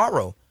league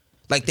tomorrow.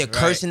 Like, they're Right.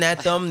 cursing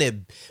at them, they're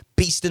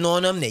beasting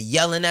on them, they're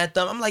yelling at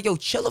them. I'm like, yo,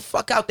 chill the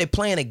fuck out. They're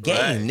playing a game.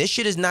 Right. This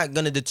shit is not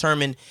going to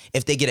determine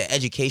if they get an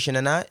education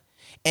or not.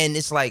 And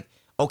it's like,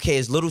 okay,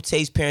 is Little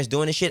Tay's parents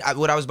doing this shit?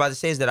 What I was about to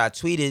say is that I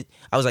tweeted,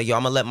 I was like, yo,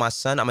 I'm going to let my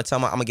son, I'm going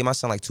to give my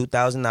son like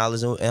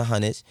 $2,000 in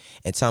hundreds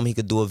and tell him he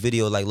could do a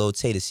video like Lil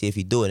Tay to see if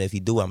he do it. And if he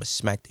do, I'm going to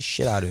smack the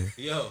shit out of him.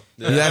 Yo.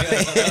 You know what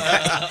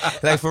I mean?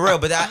 Like, for real.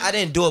 But I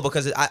didn't do it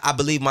because I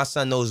believe my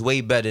son knows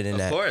way better than Of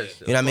that. course,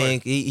 You know what I of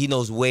mean? He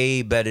knows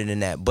way better than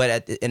that.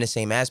 But in the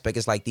same aspect,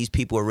 it's like these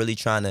people are really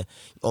trying to,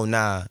 oh,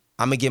 nah,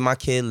 I'm going to get my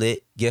kid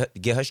lit,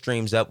 get her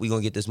streams up. We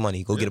going to get this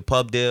money. Go get a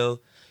pub deal.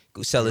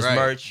 Go sell his Right,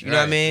 merch. You know what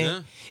I right, mean?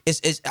 yeah.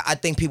 It's. I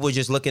think people are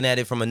just looking at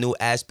it from a new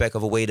aspect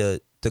of a way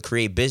to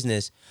create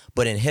business.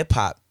 But in hip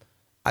hop,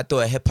 I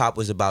thought hip hop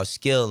was about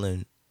skill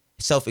and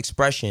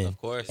self-expression Of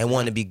course, and yeah.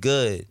 wanting to be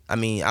good. I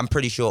mean, I'm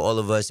pretty sure all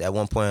of us at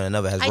one point or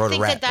another has I wrote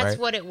think a rap, that's right?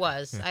 what it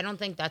was. I don't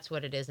think that's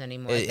what it is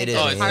anymore. I It think is.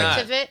 there's Oh, it's parts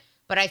not. of it,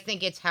 but I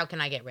think it's how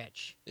can I get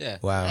rich? Yeah.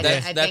 Wow. I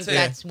That's- think that's it.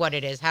 that's what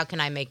it is. How can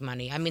I make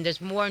money? I mean,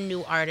 there's more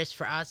new artists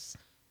for us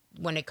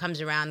when it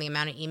comes around. The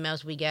amount of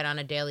emails we get on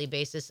a daily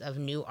basis of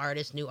new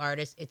artists,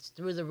 it's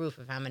through the roof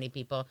of how many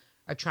people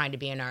are trying to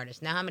be an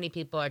artist. Now, how many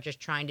people are just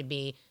trying to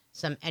be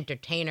some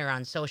entertainer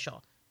on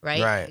social,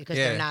 right? Right. Because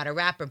Yeah. they're not a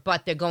rapper,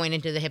 but they're going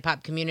into the hip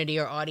hop community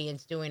or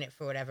audience doing it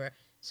for whatever.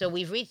 So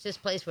we've reached this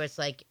place where it's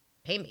like,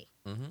 pay me.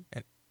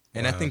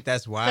 And I think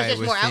that's why there's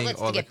we're more seeing outlets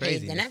to all the get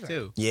paid than craziness ever.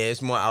 too. Yeah,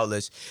 it's more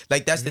outlets.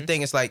 Like, that's the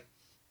thing. It's like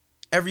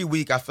every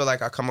week I feel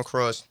like I come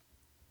across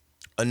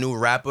a new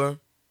rapper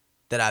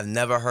that I've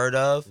never heard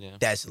of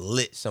that's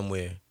lit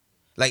somewhere.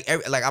 Like,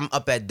 I'm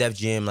up at Def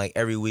Jam like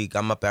every week.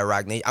 I'm up at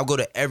Rock Nation. I'll go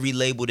to every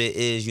label there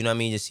is, you know what I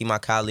mean, to see my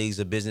colleagues,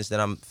 the business that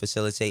I'm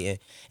facilitating,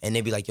 and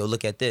they be like, yo,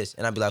 look at this.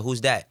 And I'd be like, who's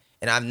that?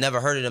 And I've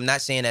never heard of them.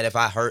 Not saying that if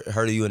I heard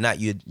of you or not,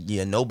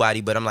 you're nobody,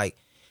 but I'm like,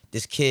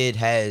 this kid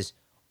has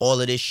all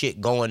of this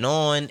shit going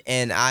on,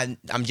 and I'm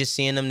just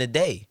seeing them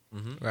today.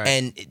 Right.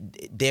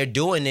 And they're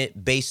doing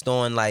it based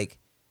on like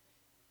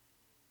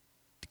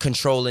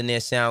controlling their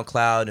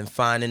SoundCloud and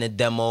finding the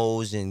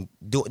demos and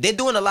they're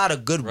doing a lot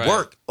of good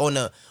work on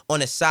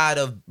the side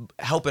of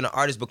helping an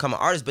artist become an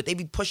artist, but they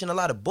be pushing a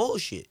lot of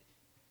bullshit.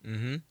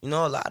 You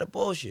know, a lot of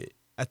bullshit.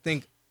 I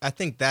think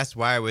that's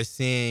why we're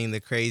seeing the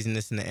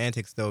craziness and the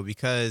antics though,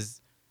 because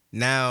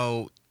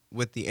now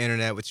with the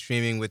internet, with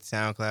streaming, with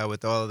SoundCloud,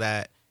 with all of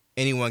that,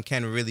 anyone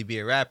can really be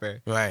a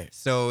rapper. Right.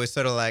 So it's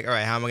sort of like, all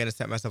right, how am I gonna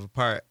set myself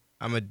apart?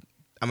 I'm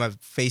a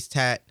face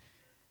tat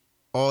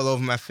all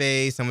over my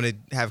face. I'm gonna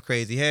have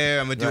crazy hair.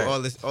 I'm gonna do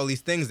all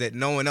these things that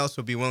no one else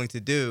would be willing to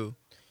do.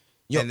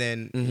 And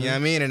then you know what I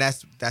mean? And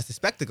that's the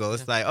spectacle.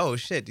 It's like, oh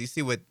shit, do you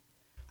see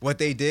what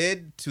they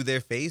did to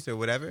their face or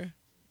whatever?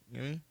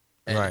 You know what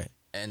I mean? Right.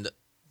 And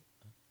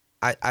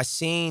I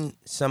seen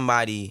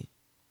somebody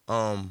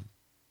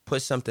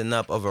put something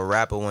up of a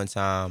rapper one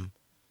time,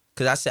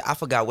 cause I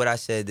forgot what I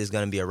said there's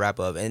gonna be a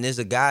rapper of, and there's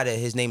a guy that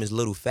his name is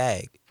Little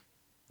Fag.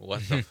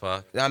 what the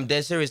fuck? I'm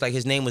dead serious. Like,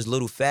 his name was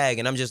Little Fag,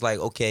 and I'm just like,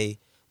 okay,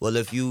 well,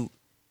 if you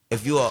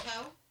are,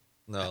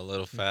 No,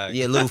 little fag.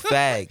 yeah, Little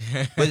Fag.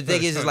 But the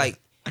thing is, it's like,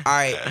 all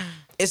right,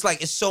 it's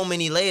like, it's so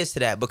many layers to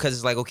that, because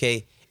it's like,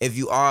 okay, if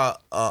you are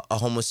a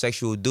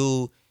homosexual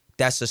dude,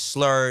 that's a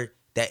slur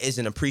that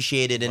isn't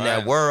appreciated in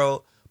that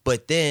world,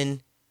 but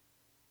then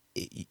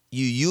you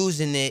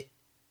using it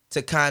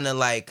to kind of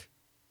like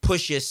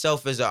push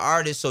yourself as an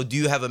artist. So do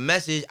you have a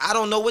message? I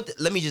don't know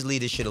let me just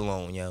leave this shit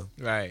alone, yo.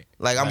 Right.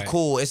 Like, I'm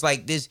cool. It's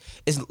like this.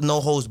 It's no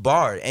holds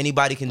barred.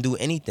 Anybody can do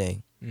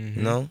anything.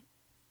 You know,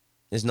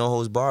 there's no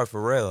holds barred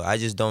for real. I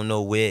just don't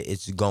know where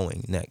it's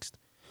going next.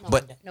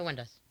 No one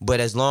does.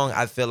 But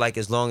I feel like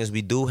as long as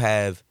we do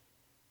have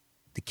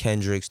the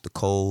Kendricks, the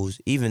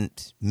Coles, even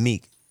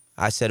Meek,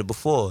 I said it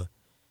before,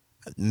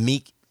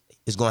 Meek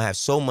is gonna have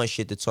so much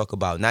shit to talk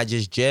about. Not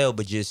just jail,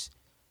 but just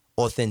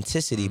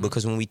authenticity.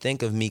 Because when we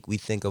think of Meek, we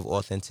think of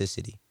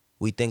authenticity.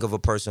 We think of a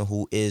person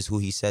who is who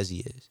he says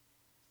he is.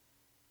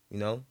 You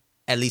know?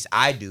 At least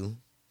I do.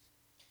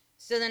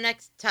 So the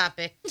next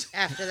topic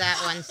after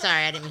that one,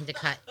 sorry, I didn't mean to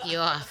cut you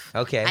off.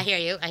 Okay. I hear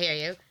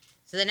you.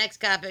 So the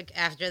next topic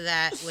after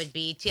that would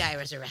be T.I.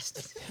 was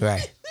arrested.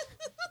 Right.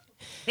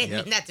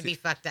 Didn't mean that to be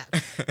fucked up. I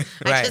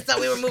Right. just thought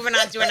we were moving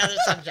on to another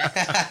subject.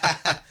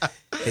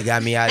 They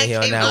got me out of here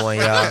on that one,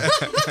 y'all.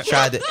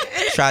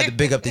 Tried to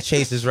big up the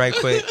Chasers right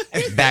quick.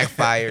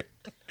 Backfired.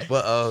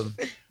 But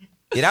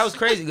yeah, that was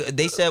crazy.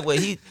 They said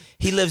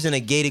he lives in a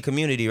gated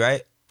community,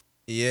 right?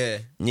 Yeah.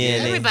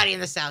 Yeah. Everybody in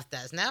the South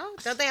does, no?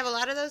 Don't they have a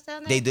lot of those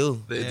down there? They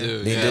do. They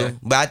do. They yeah. do.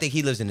 But I think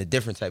he lives in a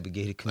different type of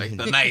gated Like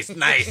community. the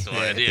nice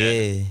one. Yeah.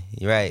 Yeah,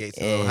 you're right. Gates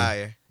a little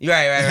higher. You're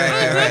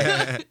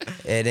right.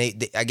 And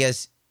they I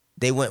guess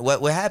they went.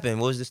 What happened?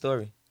 What was the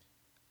story?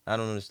 I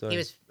don't know the story. He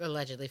was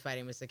allegedly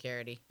fighting with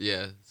security.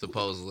 Yeah,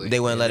 supposedly. They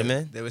wouldn't let him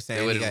in. They were saying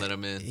They wouldn't got- let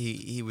him in.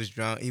 He was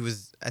drunk.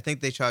 I think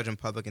they charged him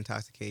public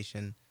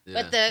intoxication.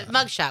 Yeah. But the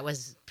mugshot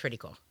was pretty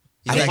cool.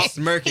 He's like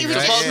smirking, He was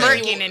right? just Yeah.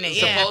 smirking in it,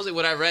 yeah. Supposedly,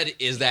 what I read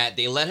is that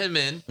they let him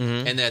in,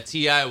 and that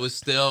T.I. was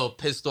still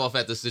pissed off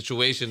at the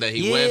situation that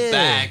he went Yeah.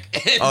 back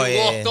and Oh,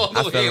 yeah. walked all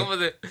I the way feel him.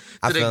 over to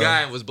I the feel guy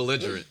him. and was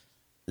belligerent.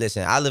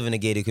 Listen, I live in a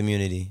gated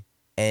community,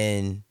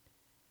 and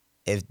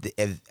if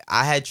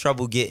I had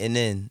trouble getting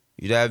in,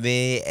 you know what I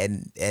mean,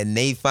 and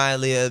they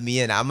finally let me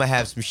in, I'm gonna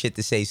have some shit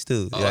to say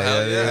too. Oh, you know hell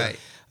what I mean? yeah. Right.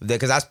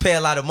 Because I pay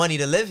a lot of money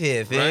to live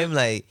here, fam.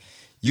 Right. Like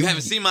You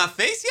haven't seen my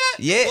face yet?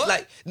 Yeah, What?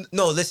 like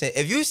no. Listen,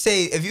 if you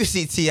see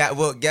T.I,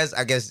 well,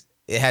 I guess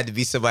it had to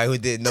be somebody who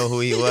didn't know who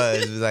he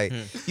was. It was like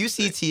you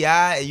see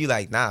T.I and you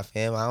like, nah,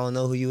 fam, I don't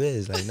know who you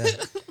is. Like, nah,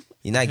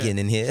 you're not getting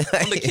in here.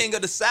 I'm the king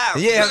of the South.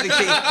 Yeah, I'm the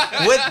king.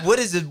 What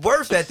is it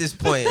worth at this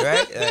point,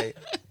 right? Like,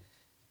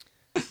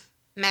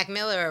 Mac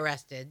Miller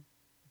arrested,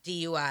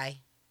 DUI,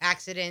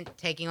 accident,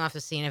 taking off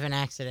the scene of an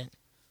accident.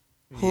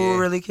 who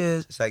really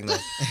cares? It's like no. Nah,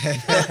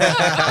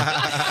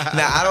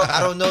 I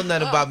don't know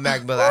nothing about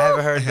Mac Miller. I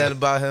haven't heard nothing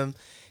about him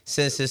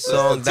since his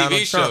song TV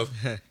Donald show.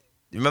 Trump.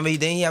 Remember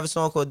didn't he have a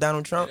song called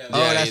Donald Trump?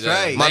 Oh, that's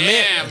right. My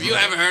man, Damn, you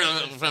haven't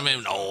heard from him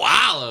in a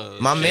while.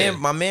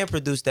 my man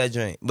produced that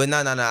joint. But no.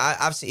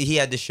 I've seen he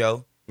had the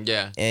show.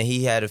 Yeah. And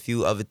he had a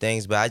few other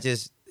things, but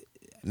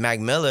Mac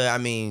Miller, I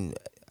mean,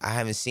 I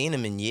haven't seen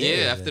him in years.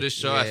 Yeah, after the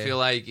show, I Yeah. feel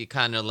like he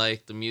kind of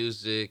liked the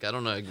music. I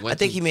don't know. I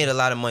think he made a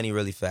lot of money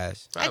really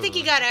fast. I think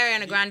he got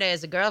Ariana Grande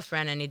as a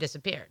girlfriend and he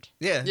disappeared.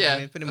 Yeah, Yeah. I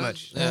mean, pretty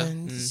much. Yeah.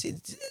 See,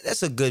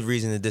 that's a good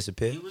reason to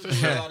disappear. He was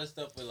doing a lot of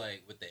stuff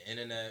with the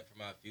internet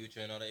from our future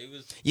and all that.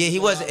 Yeah, he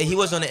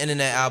was on the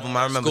internet album.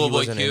 I remember he Schoolboy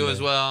was on the Q internet.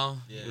 as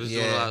well. Yeah. He was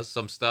doing a lot of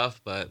some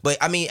stuff, but But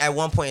I mean, at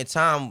one point in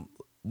time,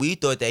 we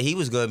thought that he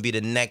was going to be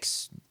the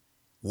next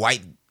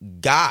white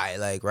guy,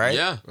 like, right?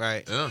 yeah.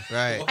 Right. Yeah.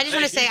 Right. I just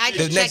want to say, I The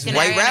just next checked and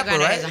white Ariana rapper,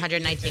 Grande right? has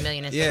 119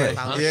 million Instagram Yeah.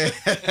 followers. Yeah.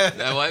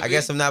 That might I be.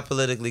 guess I'm not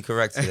politically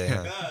correct today,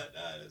 huh?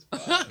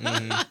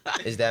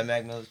 Mhm. Is that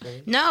Mac Miller's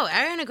page? No,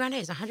 Ariana Grande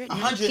has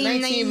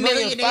 119 million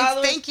million.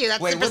 followers? Thank you.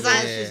 That's Wait, the what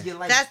response. did this get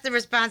like? That's the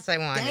response I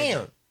wanted.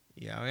 Damn.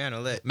 Yeah,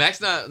 Ariana lit.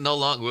 Mac's no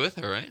longer with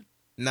her, right?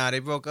 Nah, they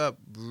broke up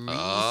recently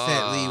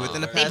Oh.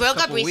 within the past They broke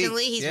up couple recently.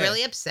 weeks. He's Yeah.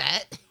 really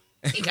upset.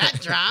 He got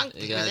drunk.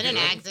 He He got was in an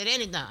drunk.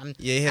 accident.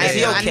 Yeah, he I, had Is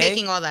he I'm okay?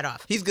 making all that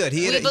off. He's good.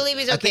 He We had believe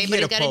he's I okay, think but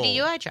he he's had got a pole.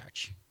 DUI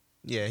charge.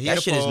 Yeah, he had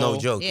That shit is no pole,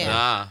 joke. Yeah. man.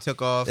 Nah.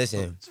 Took off.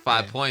 Listen, It's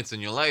 5 points in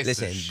your license.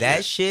 Listen,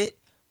 that shit.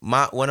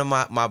 One of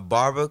my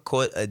barber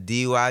caught a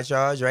DUI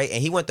charge, right?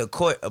 And he went to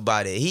court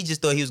about it. He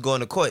just thought he was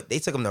going to court. They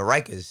took him to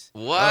Rikers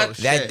What? Oh,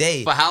 that shit.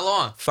 day. For how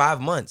long? 5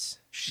 months.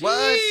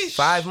 What? Sheesh.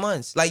 5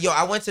 months. Like, yo,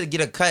 I went to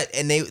get a cut,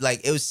 and they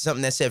like it was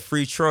something that said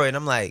Free Troy, and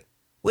I'm like,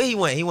 where he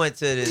went? He went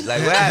to the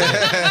like what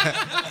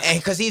happened? And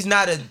because he's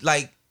not a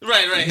like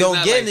Right. He's don't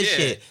not get like, in this yeah.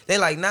 shit. They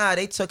like, nah,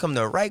 they took him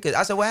to Rikers.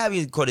 I said, what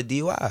happened? He caught a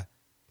DUI.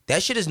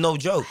 That shit is no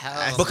joke.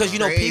 Hell Because you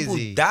know crazy.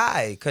 people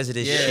die because of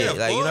this Yeah, shit. of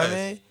Like, you know what I course.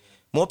 mean?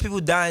 More people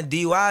die in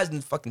DUIs than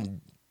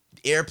fucking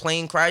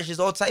airplane crashes,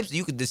 all types.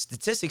 The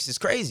statistics is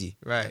crazy.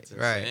 Right, That's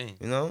right. insane.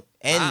 You know?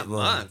 5 well,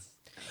 months.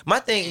 my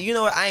thing, you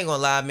know what? I ain't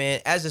gonna lie,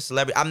 man. As a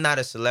celebrity, I'm not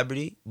a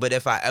celebrity, but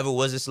if I ever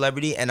was a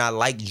celebrity and I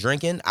like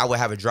drinking, I would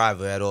have a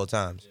driver at all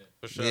times.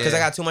 For sure. Because Yeah.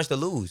 I got too much to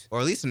lose. Or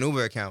at least an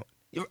Uber account.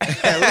 Right.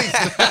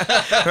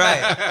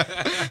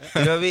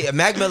 You know what I mean?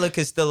 Mac Miller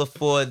could still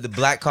afford the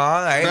black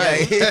car, right?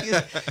 Right.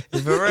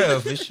 Like, for real,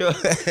 for sure.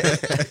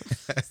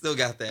 Still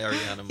got the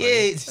Ariana money.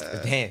 Yeah,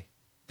 damn.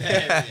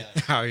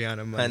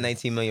 Ariana money.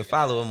 19 million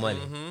follower money.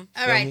 Mm-hmm.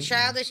 All right,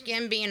 Childish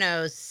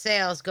Gambino's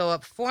sales go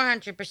up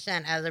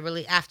 400%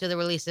 after the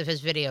release of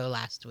his video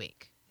last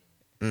week.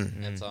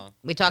 That's all.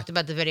 We talked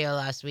about the video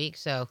last week,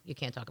 so you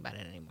can't talk about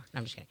it anymore. No,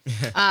 I'm just kidding.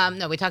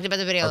 No, we talked about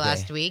the video Okay.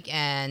 last week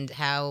and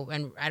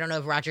I don't know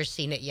if Roger's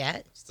seen it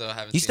yet. Still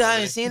haven't. You seen still it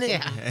haven't yet. seen it?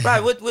 Yeah.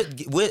 Right.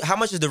 What? How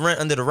much is the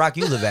rent under the rock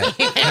you live at?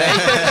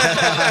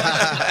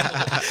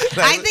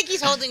 I think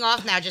he's holding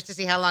off now just to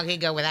see how long he can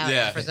go without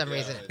Yeah. it for some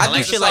reason. I I do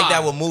like shit the like that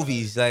song. with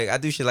movies. Like I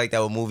do shit like that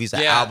with movies,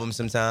 like Yeah. albums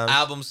sometimes.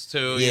 Albums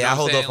too. Yeah, you know I what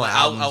hold I'm saying? off on Like,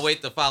 albums. I'll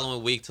wait the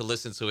following week to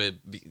listen to it.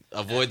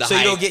 Avoid the So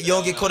hype. you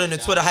don't get caught in the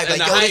Twitter hype And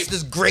like, the yo, hype. this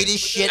is the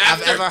greatest shit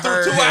After I've ever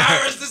heard. 2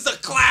 hours. This is a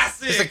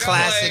classic. It's a I'm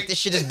classic. like- This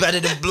shit is better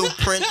than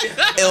Blueprint,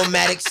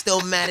 Illmatic,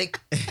 Stillmatic,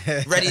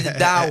 Ready to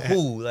Die.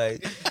 Who?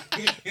 Like,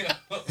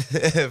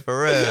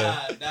 for real.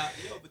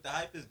 But the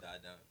hype has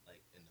died down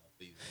enough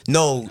for you.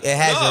 No, it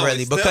hasn't No, really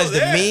it's still because the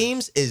there.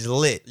 memes is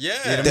lit.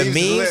 Yeah. The memes is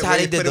memes, lit, how where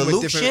they they did put the them with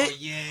loop different- shit.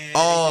 Yeah.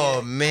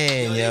 Oh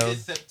man, They yo. did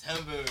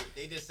September.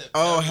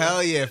 Oh,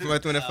 hell yeah. From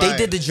Earth, Wind and They Fire.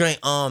 did the joint.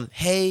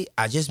 Hey,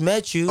 I just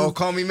met you. Oh,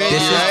 Call Me Maybe.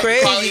 This is right?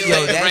 crazy. Call you Yo,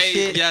 like that Ray-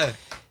 shit- Yeah.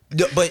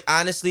 But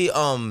honestly,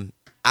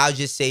 I'll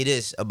just say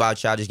this about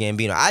Childish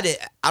Gambino. I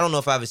don't know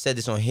if I ever said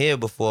this on here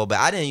before, but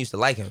I didn't used to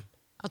like him.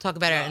 I'll talk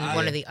about it in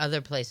one of the other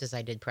places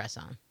I did press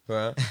on.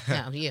 Bro.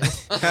 No, you.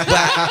 But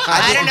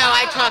I don't know.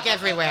 I talk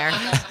everywhere.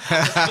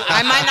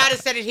 I might not have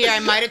said it here. I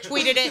might have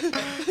tweeted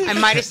it. I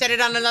might have said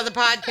it on another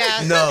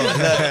podcast. No.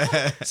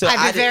 So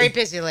I've been very didn't-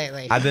 busy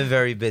lately. I've been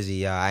very busy,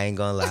 y'all. I ain't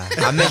gonna lie.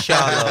 I miss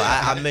y'all though.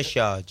 I miss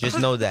y'all. Just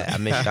know that I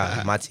miss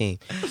y'all, my team.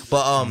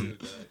 But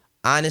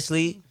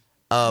honestly,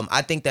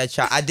 I think that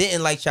I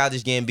didn't like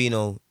Childish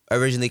Gambino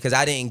originally because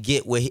I didn't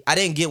get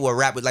what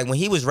rap was like when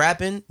he was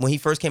rapping. When he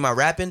first came out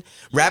rapping,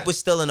 rap was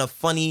still in a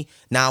funny.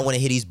 Now I want to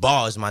hear these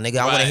bars, my nigga.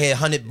 I want to Right. hear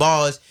 100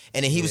 bars,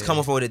 and then he was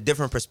coming forward with a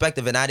different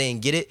perspective, and I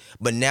didn't get it.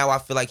 But now I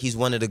feel like he's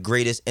one of the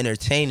greatest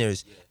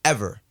entertainers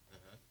ever.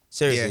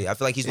 Seriously, Yeah. I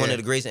feel like he's one of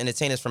the greatest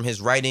entertainers from his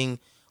writing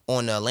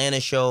on the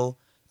Atlanta show.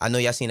 I know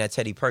y'all seen that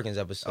Teddy Perkins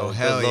episode. Oh, Good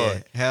hell yeah.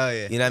 Lord. Hell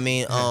yeah. You know what I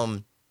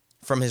mean?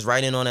 From his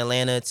writing on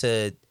Atlanta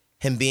to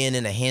him being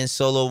in a Han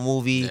Solo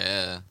movie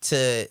Yeah.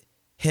 to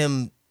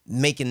him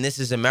making This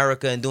Is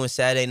America and doing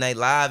Saturday Night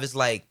Live, it's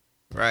like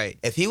Right.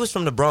 if he was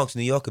from the Bronx,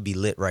 New York could be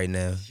lit right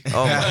now.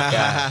 Oh my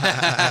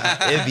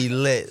god, it'd be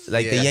lit.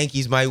 Like the Yeah.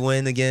 Yankees might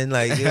win again.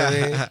 Like you know what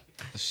I mean?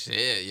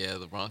 Shit. Yeah.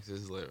 The Bronx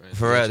is lit right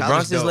For now. real, the Childish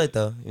Bronx is dope. lit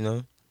though. You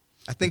know.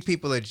 I think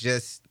people are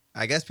just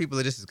I guess people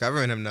are just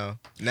discovering him though.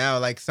 Now,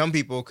 like some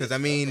people, because I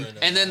mean,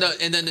 and then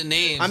the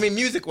names. I mean,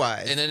 music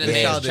wise, and then the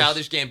names: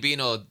 Childish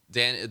Gambino,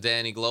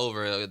 Danny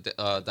Glover,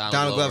 Donald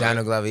Glover.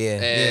 Donald Glover, yeah.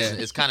 And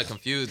it's kind of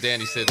confused.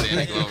 Danny said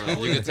Danny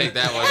Glover. You can take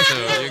that one too.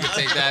 You can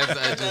take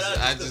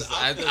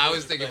that. I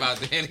was thinking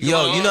about Danny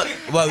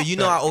Glover.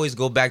 Yo, I always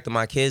go back to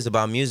my kids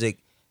about music.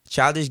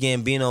 Childish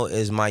Gambino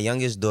is my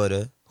youngest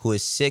daughter, who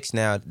is 6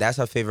 now. That's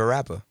her favorite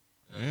rapper.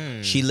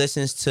 She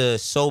listens to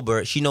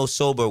Sober. She knows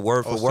Sober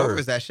word for word.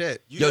 Sober's that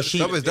shit.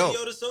 Sober's dope.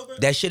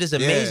 That shit is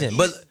amazing.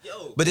 Yeah.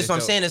 But that's what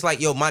I'm saying. It's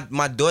like, yo,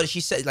 my daughter, she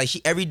said, like,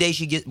 every day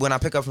when I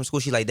pick up from school,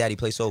 she like, Daddy,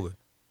 play Sober.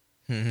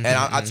 And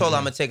I told her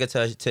I'm gonna take her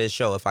to his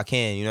show if I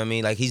can. You know what I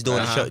mean? Like he's doing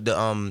the show,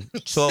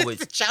 the tour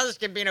with Childish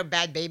Gambino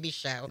Bad Baby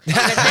show.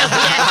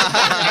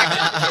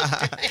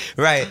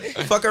 Right,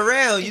 fuck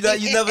around. You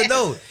never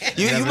know.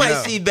 You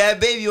might see Bad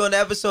Baby on the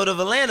episode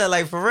of Atlanta.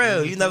 Like for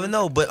real, you never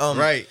know. But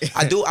right.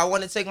 I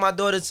want to take my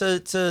daughter to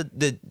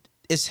the.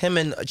 It's him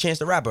and Chance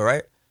the Rapper,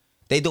 right?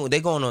 They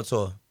going on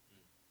tour.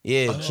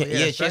 Yeah,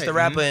 Chance the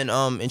Rapper and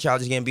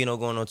Childish Gambino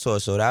going on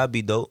tour. So that would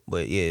be dope.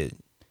 But yeah,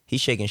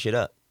 he's shaking shit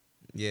up.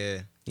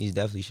 Yeah. He's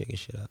definitely shaking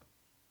shit up.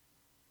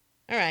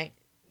 All right.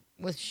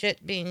 With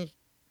shit being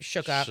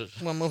shook up,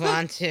 we'll move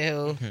on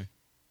to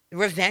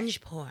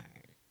revenge porn.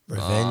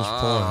 Revenge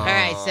porn. All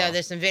right, so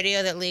there's some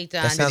video that leaked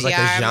on sounds like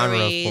a genre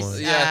of Marie's,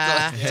 porn.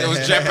 Yeah, it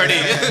was Jeopardy.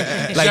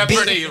 Like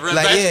Jeopardy,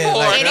 revenge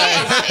porn.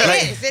 It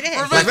is.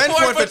 Revenge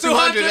porn for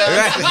 200.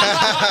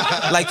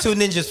 Right. Like two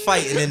ninjas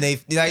fight and then they,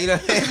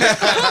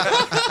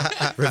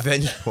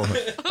 revenge porn.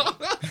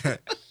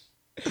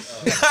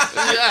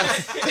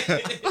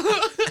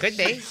 Could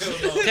be.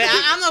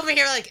 I'm over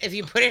here like, if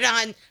you put it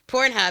on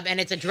Pornhub and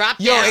it's a drop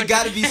down. Yo, it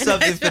got to be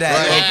something for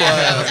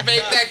that. Let's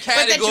make that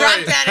category. Put the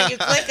drop down and you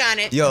click on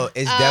it. Yo,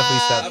 it's definitely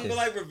I something. feel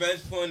like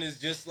revenge porn is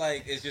just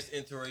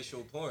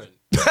interracial porn.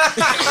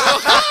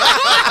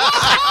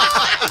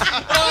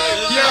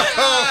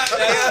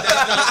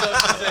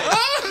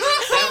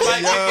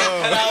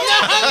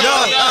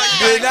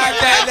 Did not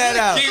cut that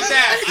out. Keep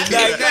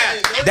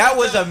that. That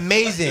was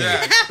amazing.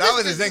 Yeah, that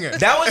was a zinger.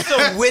 That was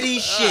some witty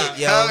shit,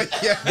 yo.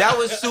 That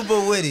was super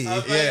witty.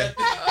 Yeah.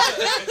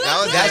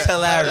 That's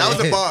hilarious. That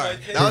was a bar.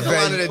 That was the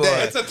line of the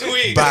day. It's a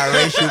tweet.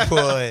 Biracial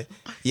porn.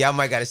 Yeah, I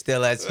might gotta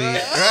steal that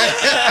tweet.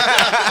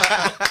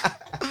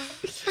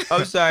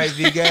 I'm sorry,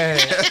 B. Go ahead.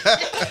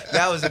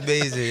 That was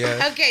amazing,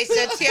 yeah. Okay,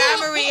 so Tiara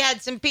Marie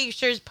had some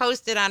pictures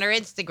posted on her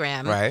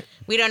Instagram. Right.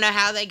 We don't know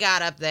how they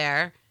got up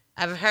there.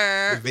 Of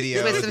her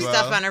with some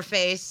stuff on her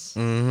face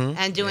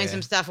and doing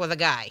some stuff with a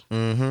guy.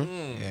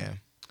 Yeah.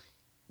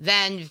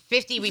 Then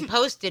 50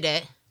 reposted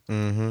it.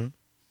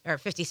 Or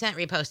 50 Cent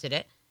reposted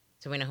it.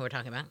 So we know who we're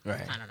talking about.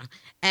 Right. I don't know.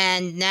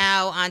 And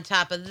now on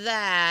top of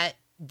that,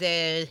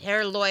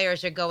 her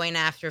lawyers are going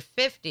after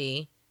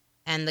 50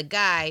 and the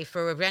guy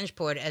for revenge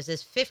porn, as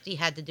this 50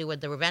 had to do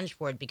with the revenge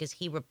porn because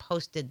he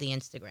reposted the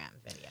Instagram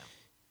video.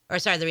 Or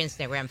sorry, the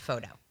Instagram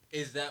photo.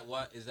 Is that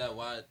why?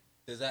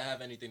 Does that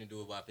have anything to do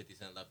with why 50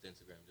 Cent left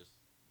Instagram? Just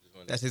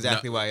That's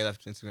exactly why he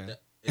left Instagram.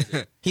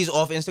 He's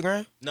off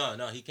Instagram?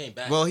 No, he came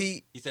back. Well,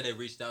 he said they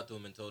reached out to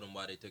him and told him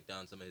why they took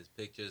down some of his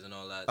pictures and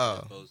all that.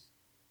 Oh.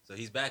 So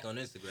he's back on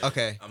Instagram.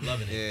 Okay. I'm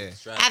loving it.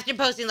 Yeah. After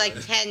posting like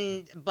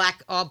 10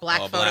 all black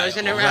photos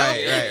in a row.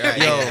 Right.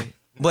 Yo,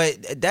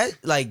 but that,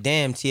 like,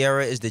 damn,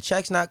 Tiara, is the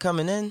checks not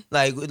coming in?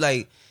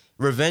 Like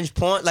revenge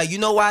porn? Like, you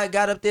know why it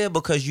got up there?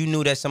 Because you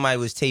knew that somebody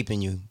was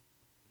taping you.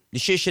 The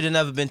shit should have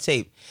never been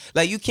taped.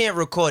 Like, you can't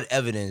record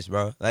evidence,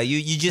 bro. Like,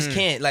 you just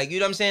can't. Like, you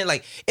know what I'm saying?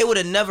 Like, it would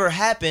have never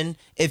happened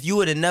if you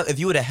would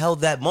have held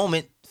that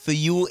moment for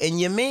you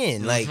and your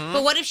man. Like,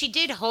 but what if she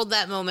did hold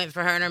that moment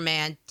for her and her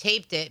man,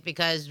 taped it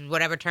because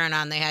whatever turn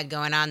on they had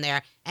going on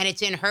there, and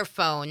it's in her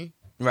phone.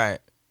 Right.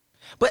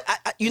 But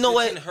you know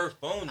what? In her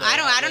phone. Though.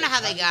 I don't know how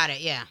they got it.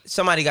 Yeah.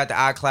 Somebody got the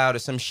iCloud or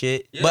some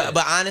shit. Yeah.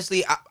 But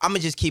honestly, I'm gonna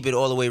just keep it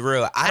all the way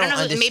real. I don't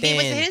understand. Maybe it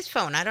was his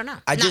phone. I don't know.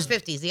 Not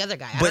 50's, the other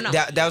guy. I don't know.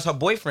 But that was her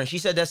boyfriend. She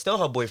said that's still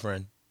her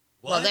boyfriend.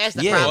 What? Well, there's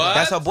the problem.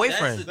 That's her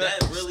boyfriend.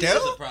 That really is a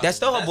problem. That's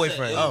still her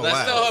boyfriend.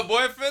 That's still her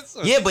boyfriend?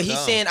 Yeah, but he's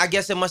saying, I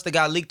guess it must have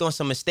got leaked on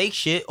some mistake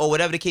shit or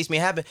whatever the case may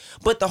happen.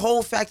 But the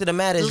whole fact of the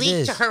matter is leaked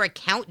this. to her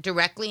account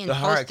directly and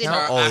posted.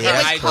 Her it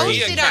was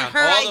posted on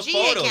her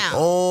IG account.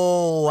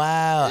 Oh,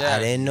 wow. I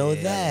didn't know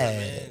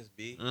that.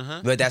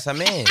 But that's her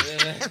man.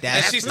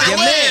 That's your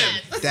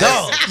man.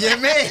 That's your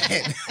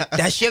man.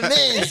 That's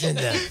your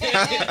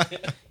man.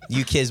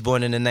 You kids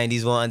born in the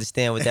 90s won't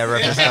understand what that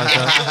reference comes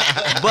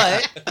from.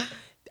 But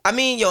I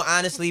mean, yo,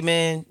 honestly,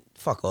 man,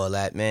 fuck all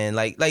that, man.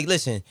 Like,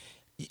 listen,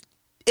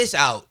 it's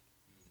out.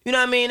 You know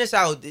what I mean? It's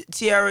out.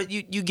 Tiara,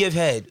 you give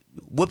head.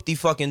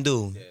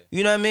 Whoop-de-fucking-do. Yeah.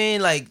 You know what I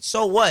mean? Like,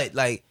 so what?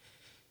 Like,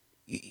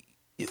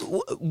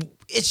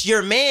 it's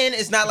your man.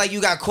 It's not like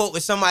you got caught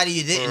with somebody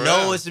you didn't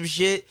know or some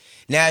shit.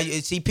 Now,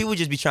 see, people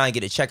just be trying to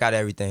get a check out of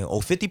everything. Oh,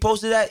 50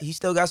 posted that? He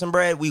still got some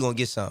bread? We gonna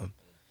get some.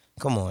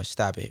 Come on,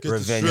 stop it. the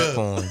Revenge strap.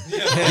 porn.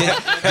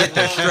 Get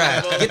the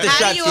strap. Get the How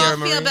strap, do you Tierra all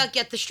Marie. feel about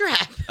Get the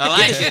Strap? I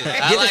like it.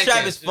 Get the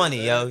strap is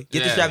funny, yo. Get the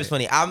Yeah. strap is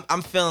funny.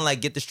 I'm feeling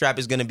like get the strap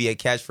is gonna be a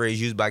catchphrase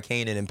used by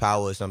Kanan in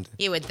Power or something.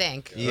 You would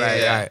think.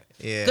 Right.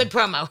 Yeah. Good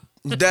promo.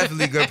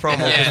 Definitely good promo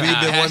because Yeah,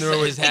 we've been wondering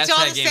what. his It's all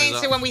the hashtag game same, is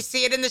so up. when we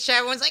see it in the show,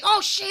 everyone's like, oh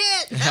shit!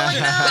 Hell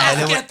no. And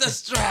then Get the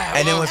strap.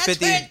 And then when That's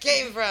 50 where it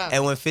came from.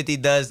 and when 50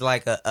 does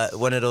like a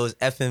one of those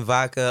effing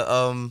vodka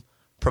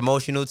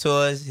promotional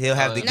tours, he'll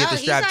have the no, get the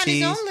he's strap on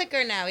cheese. his own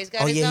liquor now. He's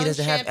got Oh, his yeah, he own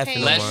doesn't have champagne.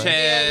 effing no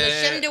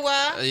more. Le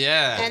Chimdois.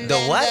 Yeah. And The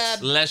then what?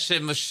 The Leshe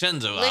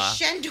Mashendua.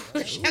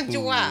 Le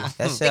Chimdois.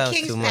 That The sounds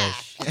King's too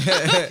Pass. much. And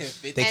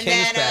The King's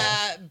then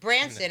Pass.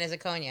 Branson is a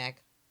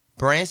cognac.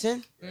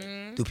 Branson?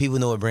 Mm. Do people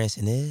know what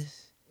Branson is?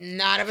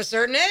 Not of a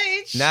certain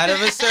age. Not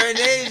of a certain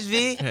age,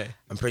 V.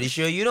 I'm pretty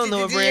sure you don't know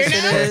what Do you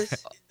Branson know?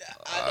 is.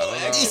 I know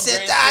He Action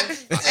said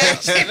Branson.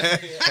 that.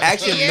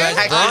 Action, You? that's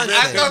I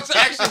Bronson. thought to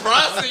Action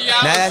Bronson,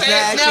 y'all. Nah, was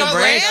that's not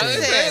saying- Action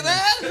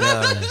No, Branson.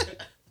 Branson. No.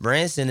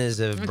 Branson is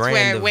a That's brand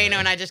where of... Wayno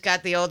and I just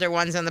got the older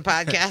ones on the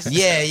podcast.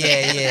 Yeah.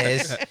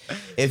 It's,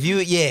 if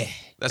you,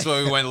 That's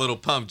why we went a little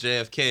pump,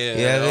 JFK.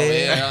 Yeah, over man.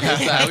 here on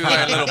this side. We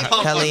went a little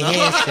pump. Kelly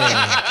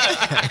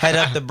Hansen, head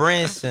up the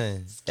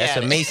Branson. That's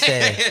what May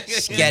said.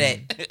 Get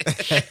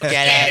it.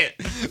 Get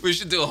it. We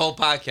should do a whole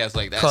podcast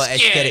like that. Call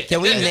Scared.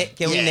 Eshket.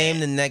 Can we name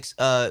the next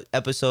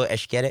episode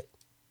Eshket It?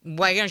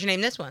 Why don't you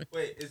name this one?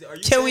 Wait, are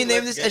you Can we saying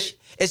name let's this? get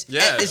It's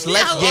Yeah. Let's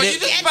Get You It.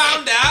 just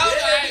found out?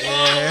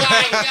 Oh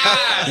my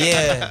God.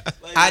 Yeah,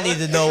 I need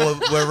to know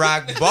where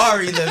Rock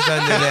Bari lives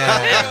under now.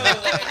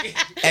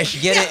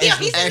 Eshket Yeah, It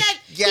he is said that.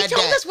 He get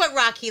told that. us what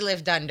rock he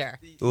lived under.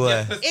 what?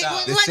 It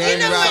was The what, you same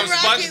know rock. what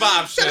Some rock he SpongeBob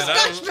lived- some shit,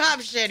 huh?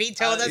 SpongeBob shit. He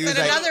told us He in was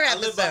like, another I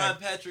live behind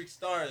episode. Patrick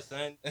Star,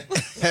 son.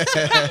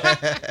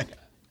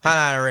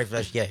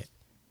 Let's get it.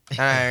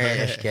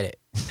 Let's get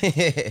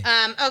it.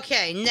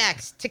 Okay,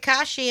 next.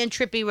 Tekashi and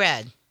Trippie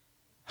Red.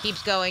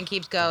 Keeps going.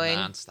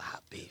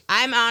 Non-stop beef.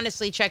 I'm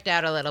honestly checked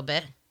out a little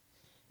bit.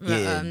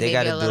 Yeah, they maybe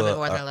gotta a little do bit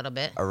more than a little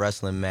bit. a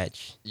wrestling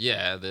match.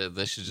 Yeah,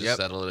 they should just Yep.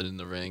 settle it in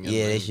the ring.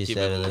 Yeah, they should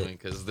settle it.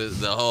 Because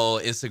the whole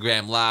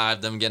Instagram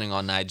live, them getting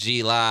on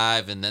IG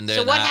live, and then they're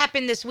So what not-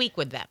 happened this week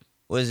with them?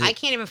 Was it I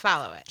can't even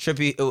follow it,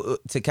 Trippie?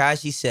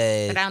 Tekashi but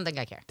said I don't think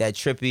I care. that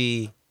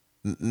Trippie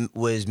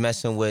was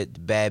messing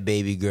with Bad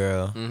Baby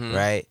Girl, Mhm.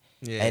 right?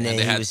 Yeah. And then And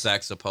they he had was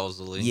sex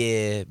supposedly.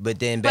 yeah, but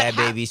then But Bad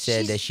how- Baby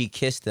said she's- that she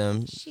kissed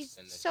him. She's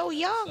so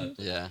young.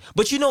 Yeah.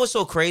 But you know what's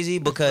so crazy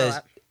because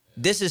up.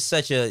 this is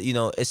such a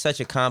it's such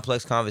a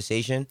complex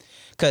conversation.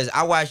 Because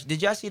I watched.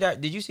 Did y'all see that?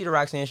 Did you see the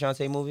Roxanne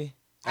Shante movie?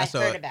 I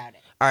saw heard it. about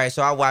it. All right,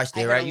 so I watched I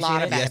it. heard Right, a you lot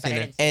seen it? about Yeah, it, but I seen it.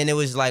 didn't see And it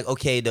was like,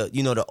 okay,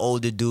 the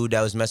older dude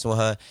that was messing with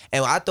her.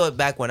 And I thought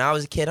back when I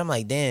was a kid, I'm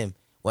like, damn,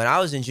 when I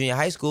was in junior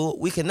high school,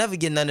 we could never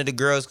get none of the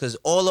girls because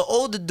all the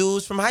older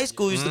dudes from high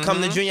school used to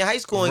come to junior high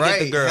school and get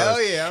the Right, girls.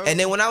 hell yeah. And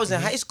then when I was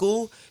in high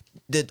school,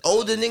 the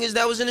older niggas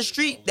that was in the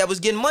street that was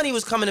getting money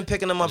was coming and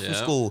picking them up from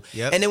Yeah. school.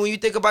 Yep. And then when you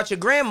think about your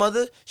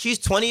grandmother, she's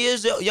 20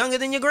 years younger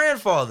than your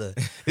grandfather.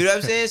 You know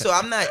what I'm saying? So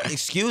I'm not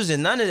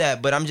excusing none of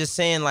that, but I'm just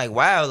saying like,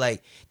 wow,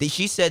 like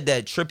she said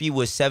that Trippie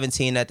was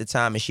 17 at the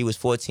time and she was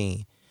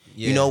 14.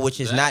 You Yeah. know, which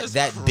is not That's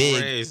that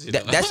big. crazy,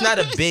 That, though. that's not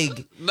a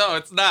big. No,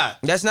 it's not.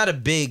 That's not a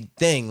big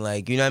thing.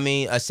 Like, you know what I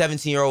mean? A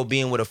 17-year-old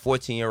being with a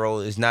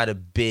 14-year-old is not a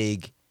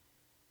big.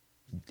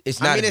 It's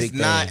not I mean, a it's big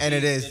not, thing. and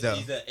it is If though.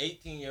 he's an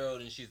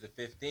 18-year-old and she's a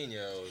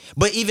 15-year-old,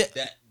 But even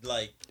that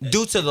like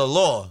due to the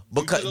law,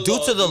 because due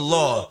to the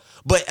law.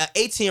 But an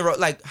 18-year-old,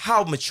 like,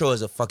 how mature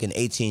is a fucking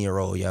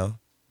 18-year-old, yo?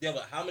 Yeah,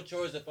 but how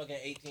mature is a fucking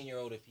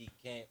 18-year-old if he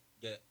can't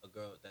get a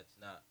girl that's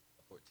not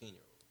a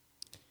 14-year-old?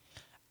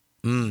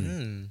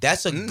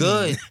 That's a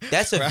good.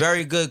 That's a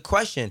very good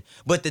question.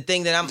 But the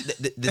thing that I'm,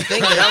 the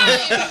thing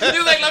that I'm.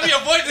 You're like, let me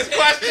avoid this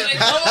question. Like,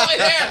 come over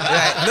here.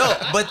 Right.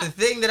 No, but the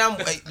thing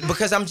that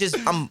because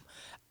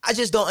I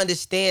just don't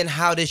understand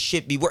how this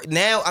shit be work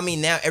now. I mean,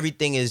 now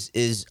everything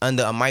is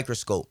under a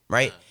microscope,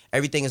 right?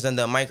 Everything is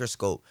under a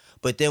microscope.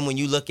 But then when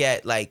you look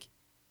at like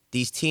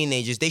these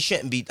teenagers, they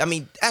shouldn't be. I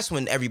mean, that's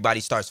when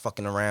everybody starts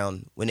fucking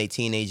around when they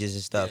teenagers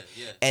and stuff.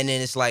 Yeah, yeah. And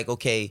then it's like,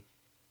 okay,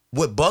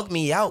 what bugged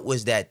me out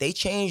was that they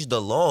changed the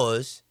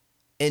laws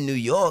in New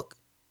York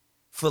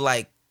for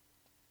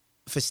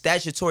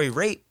statutory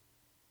rape.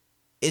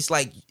 It's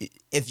like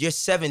if you're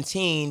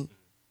 17,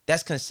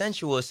 that's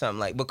consensual or something.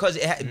 Like because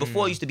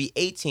before it used to be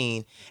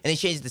 18 and they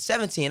changed it to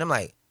 17. I'm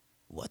like,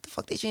 what the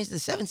fuck they changed it to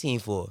 17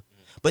 for?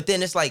 But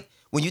then it's like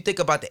when you think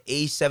about the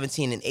age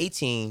 17 and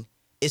 18,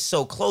 it's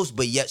so close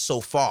but yet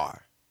so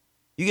far.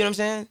 You get what I'm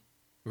saying?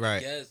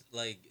 Right. Yes,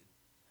 like.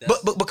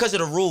 But because of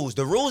the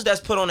rules that's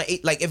put on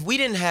like if we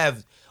didn't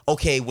have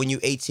when you're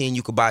 18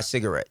 you could buy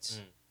cigarettes.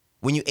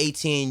 When you're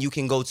 18 you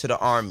can go to the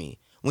army.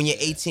 When you're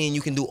 18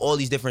 you can do all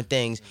these different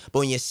things. But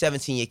when you're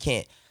 17 you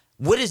can't.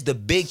 What is the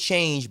big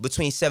change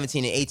between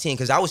 17 and 18?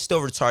 Because I was still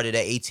retarded at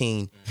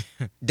 18.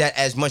 That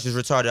as much as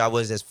retarded I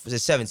was as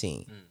 17.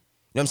 You know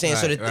what I'm saying?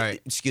 Right, So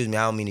right. excuse me,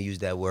 I don't mean to use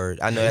that word.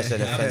 I know that's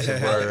an offensive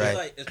It's word, probably right?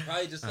 like,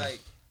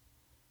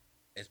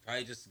 it's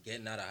probably just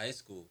getting out of high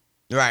school.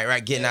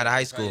 Right. Getting out of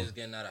high school. Just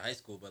getting out of high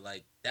school, but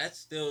like that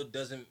still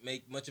doesn't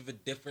make much of a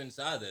difference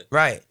either.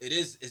 Right.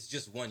 It's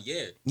just 1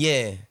 year.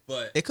 Yeah.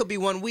 But It could be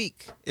 1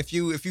 week if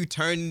you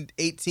turn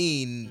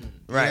 18. You know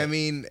what Right. I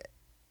mean,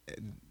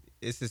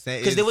 it's the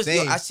same. Because there was,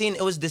 same. I seen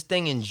it was this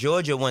thing in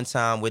Georgia one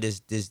time where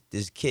this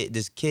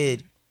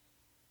kid,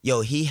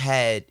 yo,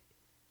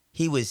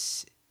 he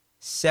was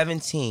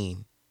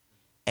 17,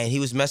 and he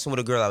was messing with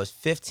a girl that was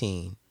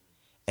 15,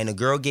 and the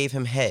girl gave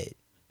him head.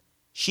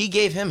 She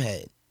gave him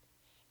head,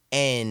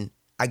 and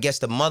I guess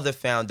the mother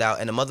found out,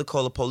 and the mother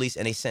called the police,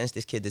 and they sentenced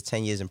this kid to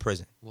 10 years in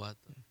prison. What?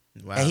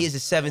 Wow. And he is a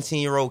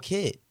 17-year-old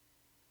kid.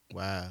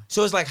 Wow.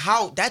 So it's like,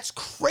 how? That's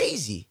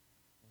crazy.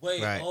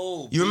 wait, Right.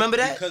 You remember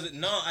that? Because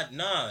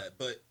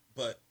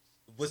but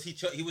was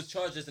he was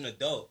charged as an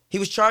adult? He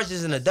was charged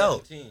as an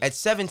adult 17. at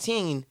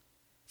 17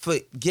 for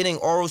getting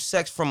oral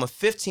sex from a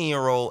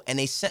 15-year-old, and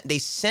they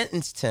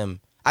sentenced him.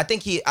 I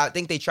think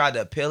they tried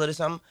to appeal it or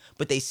something,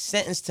 but they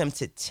sentenced him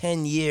to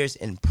 10 years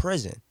in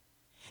prison.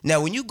 Now,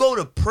 when you go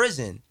to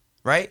prison,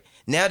 right?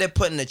 Now they're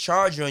putting a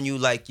charge on you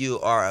like you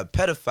are a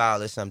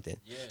pedophile or something.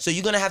 Yeah. So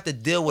you're gonna have to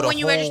deal with when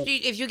you register,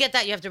 if you get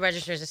that, you have to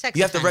register as a sex.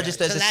 You have to offender.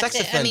 register as a that's sex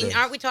it. offender. I mean,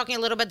 aren't we talking a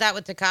little bit that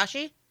with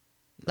Tekashi?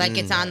 Like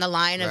it's on the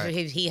line of right.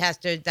 he has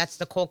to. That's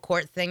the whole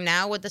court thing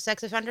now with the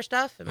sex offender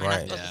stuff. Am I not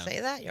Right. supposed to say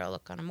that? You're all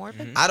look kind of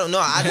morbid. I don't know.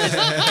 I just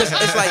because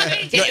it's like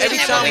every Isn't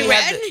that time what we we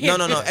had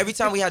read? no. Every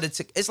time we had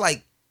it's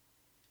like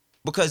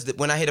because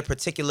when I hear the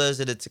particulars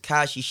of the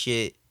Tekashi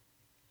shit,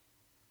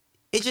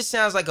 it just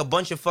sounds like a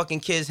bunch of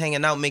fucking kids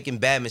hanging out making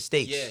bad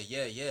mistakes.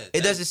 Yeah.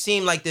 It doesn't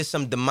seem like there's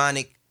some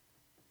demonic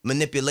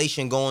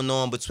manipulation going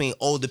on between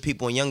older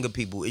people and younger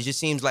people. It just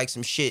seems like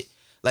some shit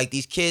like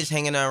these kids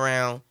hanging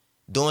around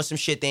doing some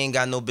shit they ain't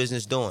got no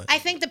business doing. I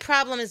think the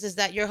problem is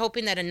that you're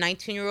hoping that a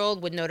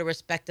 19-year-old would know to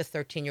respect a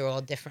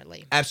 13-year-old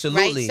differently.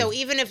 Absolutely. Right? So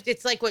even if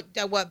it's like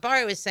what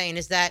Barry was saying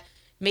is that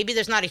maybe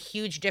there's not a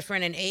huge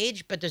difference in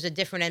age, but there's a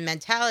difference in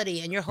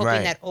mentality, and you're hoping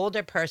Right. that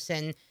older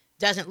person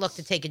doesn't look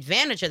to take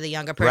advantage of the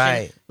younger person,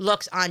 Right.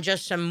 looks on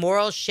just some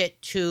moral shit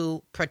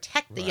to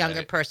protect the younger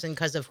Right. person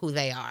because of who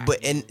they are.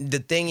 But and the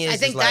thing is, I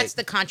think is like, that's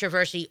the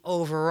controversy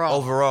overall.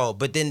 overall.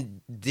 But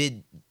then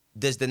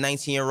does the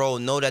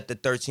 19-year-old know that the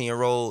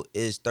 13-year-old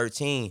is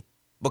 13?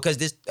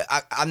 Because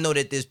I know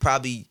that there's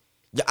probably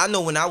I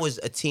know when I was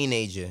a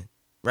teenager,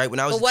 right? When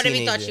I was But what a if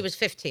teenager, he thought she was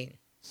 15?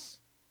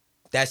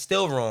 that's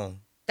still wrong.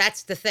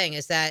 That's the thing,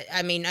 is that,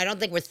 I mean, I don't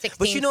think we're 16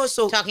 But you know what's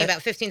so talking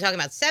about 15, talking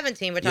about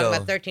 17. We're talking Yo.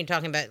 about 13,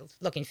 talking about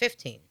looking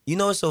 15. You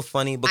know what's so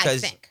funny? Because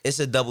think. it's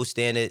a double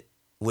standard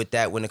with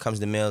that when it comes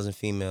to males and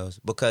females.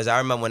 Because I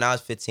remember when I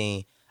was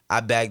 15, I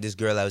bagged this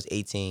girl that was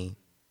 18,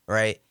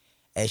 right?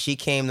 And she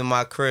came to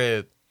my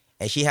crib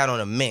and she had on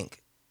a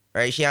mink,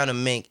 right? She had on a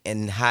mink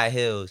and high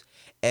heels.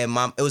 And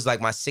it was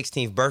like my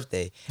 16th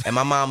birthday. And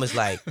my mom was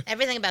like,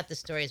 Everything about this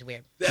story is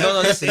weird.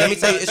 no, listen, let me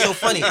tell you, it's so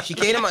funny. She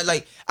came to my,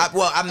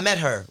 I met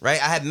her,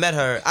 right? I had met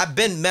her. I've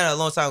met her a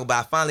long time ago, but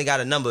I finally got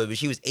a number, but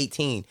she was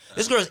 18.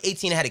 This girl was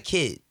 18 and had a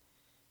kid.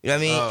 You know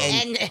what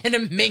I mean? And a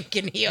mink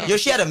in heel. Yo,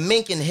 she had a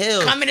mink in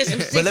heels. Coming to some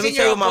But let me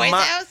tell you 16-year-old what my boy's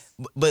mom. house?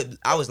 But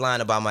I was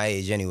lying about my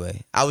age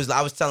anyway. I was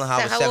telling her I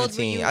So was how old were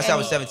 17. you I said I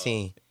was anyway?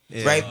 17.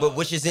 Yeah. Right, but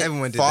which is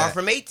Everyone did far that.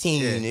 from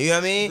 18. Yeah. You know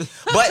what I mean?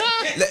 But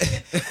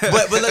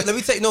let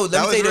me tell you. No, let That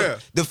me tell was you real.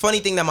 the funny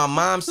thing that my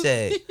mom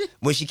said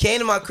when she came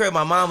to my crib.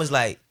 My mom was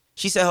like,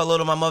 she said hello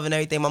to my mother and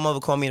everything. My mother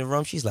called me in the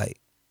room. She's like,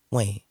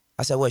 Wayne.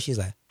 I said, what? She's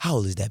like, how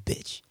old is that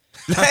bitch?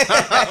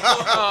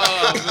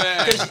 Oh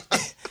man.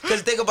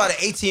 Because think about an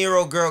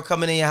 18-year-old girl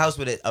coming in your house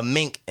with a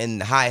mink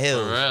and high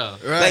heels. For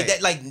real. Right. Like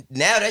that. Like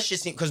now that shit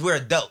seems, because we're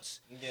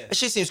adults. Yeah. That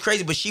shit seems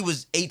crazy. But she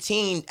was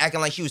 18,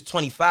 acting like she was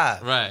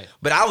 25. Right.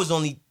 But I was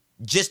only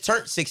just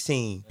turned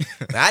 16.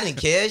 But I didn't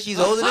care. She's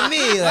older than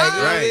me. Like,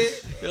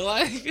 Right. You're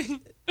like,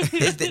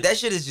 that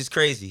shit is just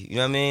crazy. You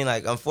know what I mean?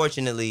 Like,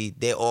 unfortunately,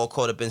 they're all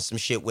caught up in some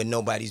shit where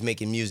nobody's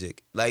making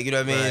music. Like, you know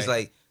what I mean? Right. It's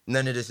like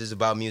none of this is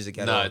about music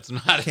at no, all. it's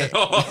not at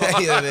all.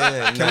 You know what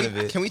I mean? None of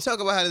it. Can we talk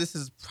about how this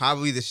is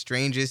probably the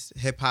strangest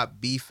hip hop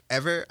beef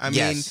ever? I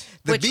Yes. mean,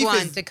 the Which beef one?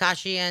 is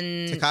Tekashi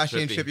and...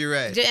 Tekashi and Trippie. Trippie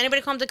Red. Did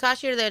anybody call him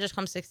Tekashi, or did they just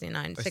call him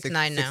 69?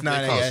 69 now. 6'9", They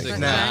I call guess.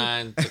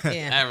 6'9".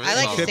 Yeah. I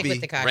like to stick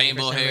with Trippie. Tekashi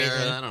Rainbow for some hair.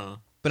 reason. I don't know.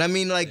 But I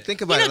mean, like, think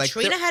You about know, it. Like,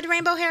 Trina had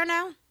rainbow hair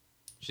now?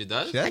 She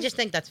does? She does? I just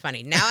think that's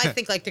funny. Now I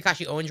think like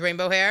Tekashi owns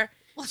rainbow hair,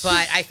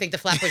 but I think the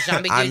Flatbush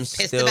Zombie I'm dude's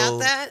pissed still- about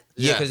that.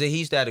 Yeah, Yeah. because he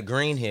used to have the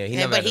green hair. He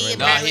Yeah, never but had the he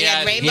rainbow. apparently he had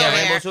had- rainbow he had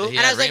hair. rainbow too? And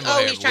I was like, rainbow oh,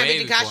 hair he's trying to way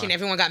be Tekashi, before. and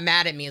everyone got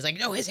mad at me. He's like,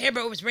 no, his hair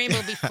was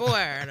rainbow before.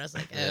 And I was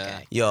like, okay.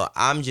 Yeah. Yo,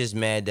 I'm just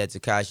mad that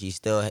Tekashi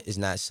still is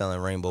not selling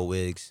rainbow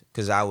wigs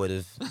because I would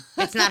have.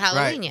 It's not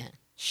Halloween yet.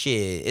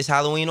 Shit, it's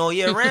Halloween all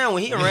year round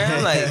when he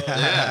around.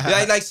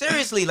 Like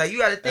seriously, like you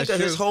got to think That's of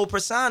his true. whole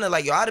persona.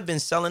 Like yo, I'd have been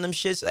selling them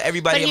shits.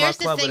 Everybody But in my here's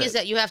the club. thing would is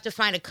that you have to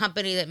find a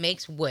company that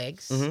makes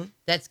wigs Mhm.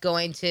 that's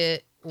going to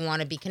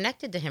want to be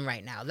connected to him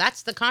right now.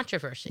 That's the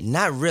controversy.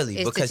 not really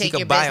is to because he take could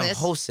your buy them business.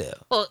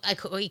 wholesale. Well,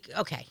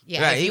 okay,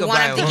 yeah. Right, if he you could want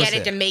buy him them to get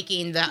wholesale. into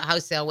making the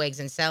wholesale wigs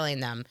and selling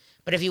them,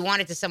 but if you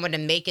wanted to someone to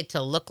make it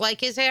to look like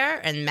his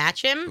hair and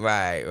match him,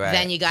 Right.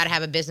 then you got to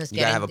have a business. You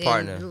gotta have a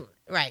partner.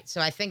 Right.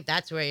 So I think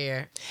that's where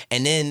you're.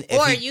 And then,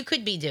 Or you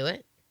could do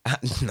it.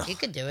 No, You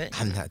could do it.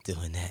 I'm not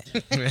doing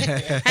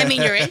that. I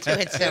mean, you're into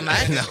it so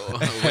much. No.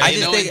 I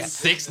just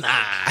think 6'9".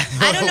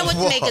 I don't know what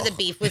to make of the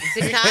beef with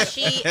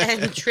Tekashi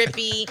and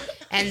Trippie,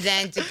 and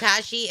then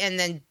Tekashi, and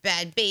then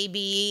Bad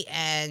Baby,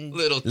 and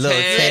Little Tay.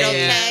 Little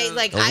Tay.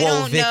 Like, I Whoa,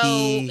 don't know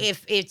Vicky.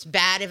 if it's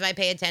bad if I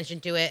pay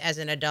attention to it as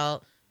an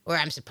adult, or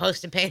I'm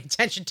supposed to pay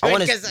attention to I it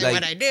wanna, because like,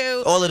 what I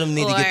do. All of them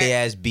need to get or-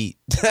 their ass beat.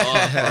 Oh, for real.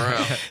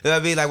 You know what I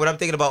mean? Like, when I'm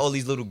thinking about all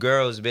these little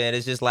girls, man,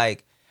 it's just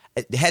like,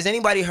 has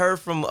anybody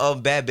heard from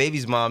Bad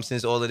Baby's mom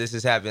since all of this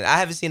has happened? I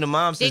haven't seen the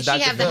mom since Did she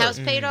Dr. have the Phil. house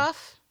paid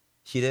off?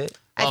 She did?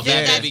 I Oh, think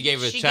Bad that Baby gave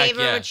her a she check, gave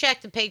her yeah. a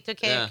check to take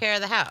care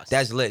of the house.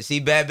 That's lit.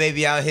 See, Bad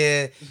Baby out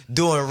here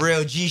doing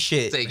real G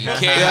shit. Taking You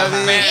care know of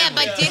what I mean? yeah,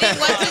 but didn't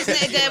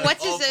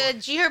what's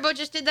his G Herbo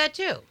just did that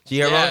too? G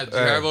Herbo? Yeah,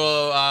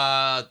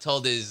 Herbo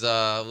told his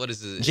what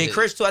is it? Jay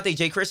Chris too. I think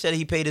Jay Chris said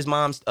he paid his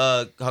mom's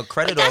her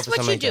credit But off that's or what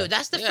something you do. like that.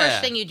 That's the Yeah.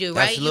 first thing you do,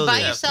 right? Absolutely. You buy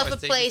Yeah, yourself of a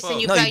course, take place your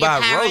and you phone. buy No, you your buy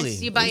a parents.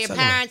 Rollie. You What buy you your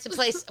talking about? parents a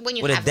place when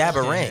you With a have dab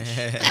of one. ranch.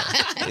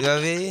 You know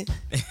what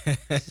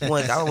I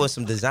mean? I want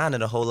some designer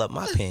to hold up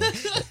my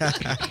pants.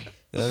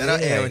 You know what Shout I out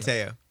mean? Ayo and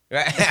Teo.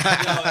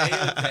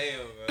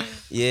 Right.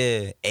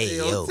 Yeah. Hey,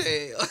 yo.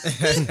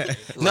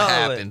 What No,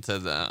 happened to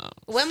them?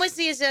 When was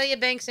the Azalea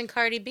Banks and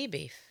Cardi B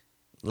beef?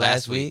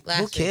 Last week? Last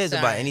Who week, cares sorry.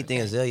 about anything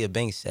Okay. Azalea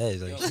Banks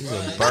says? Like, Yo, she's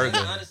honestly, a burger.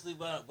 Honestly,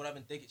 what I've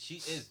been thinking,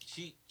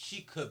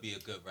 she could be a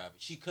good rapper.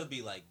 She could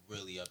be like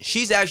really up there.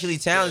 She's actually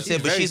talented, She's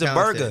but very she's a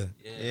talented. burger.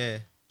 Yeah.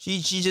 She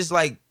just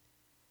like,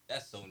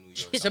 That's so New York.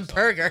 She's a I'm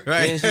sorry. burger.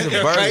 Right. yeah, she's a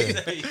burger.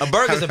 Right. A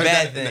burger's a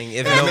bad thing.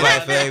 If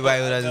nobody, for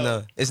everybody who doesn't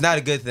know, it's not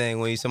a good thing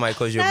when somebody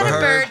calls you a Not a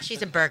burger. bird.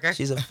 She's a burger.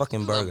 She's a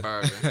fucking burger.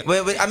 Burger.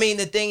 But I mean,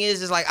 the thing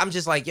is like, I'm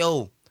just like,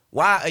 yo,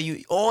 why are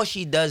you? All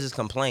she does is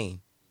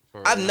complain.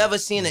 For I've real. never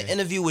seen an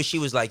interview where she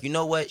was like, you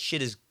know what,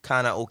 shit is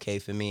kind of okay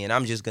for me, and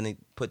I'm just gonna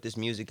put this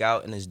music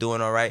out, and it's doing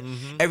all right.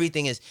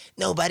 Everything is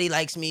nobody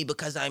likes me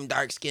because I'm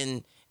dark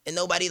skinned, and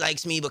nobody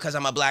likes me because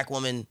I'm a black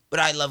woman, but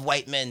I love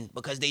white men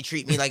because they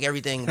treat me like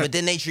everything, but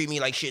then they treat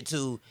me like shit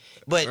too.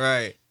 But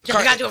Right.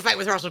 I got into a fight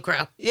with Russell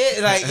Crowe.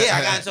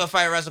 I got into a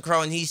fight with Russell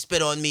Crowe, and he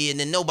spit on me, and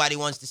then nobody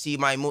wants to see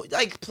my movie.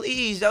 Like,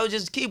 please, though,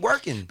 just keep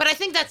working. But I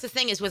think that's the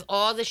thing is with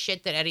all the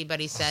shit that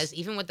anybody says,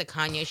 even with the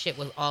Kanye shit,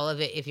 with all of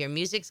it, if your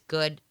music's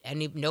good,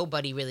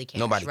 nobody really cares.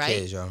 Nobody right?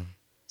 cares, yo.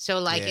 So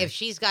like, Yeah. if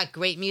she's got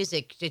great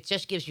music, it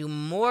just gives you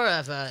more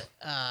of a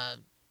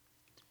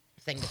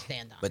thing to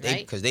stand on. But right?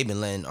 because they've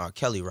been letting R.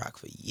 Kelly rock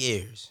for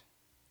years.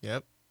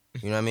 Yep.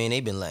 You know what I mean?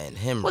 They've been letting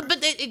him Well, rock.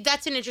 but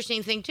that's an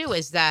interesting thing too,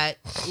 is that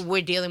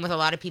we're dealing with a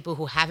lot of people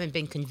who haven't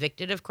been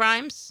convicted of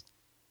crimes,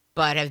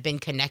 but have been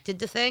connected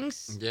to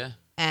things, Yeah.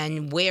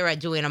 and we're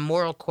doing a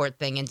moral court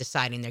thing and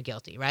deciding they're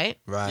guilty, right?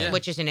 Right. Yeah.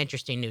 Which is an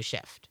interesting new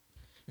shift.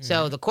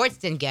 So the courts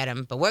didn't get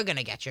him, but we're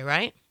gonna get you,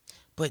 right?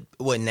 But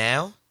what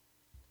now?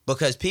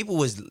 Because people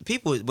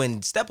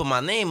when Step in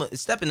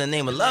the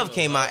Name of Love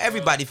came out,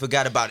 everybody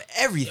forgot about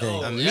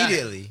everything. Yo,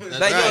 Immediately. That's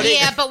Like, yo, right. they-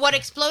 Yeah, but what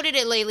exploded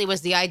it lately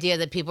was the idea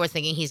that people are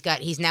thinking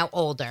he's now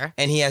older.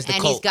 And he has the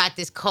And cult. he's got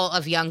this cult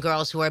of young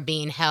girls who are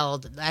being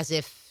held as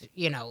if,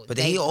 But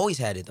he always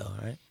had it though,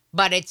 right?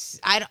 But it's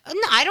I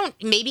don't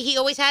maybe he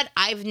always had.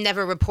 I've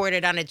never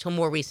reported on it till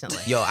more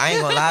recently. Yo, I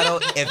ain't gonna lie though.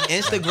 If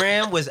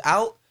Instagram was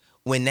out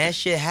when that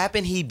shit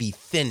happened, he'd be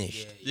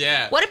finished.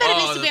 Yeah. What about Oh,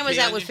 if the Instagram was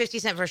out piano? with 50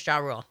 Cent versus Ja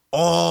Rule?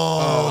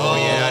 Oh,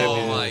 yeah, that'd Oh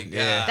be- my god.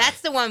 yeah.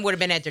 That's the one would have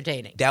been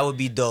entertaining. that would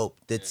be dope.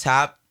 The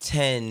top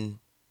 10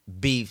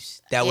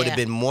 beefs that would have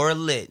Yeah. been more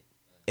lit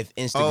if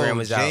Instagram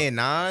was Jay out. and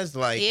Nas,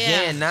 like, Yeah.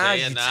 Jay and Nas,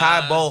 Jay and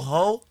Ty Nas.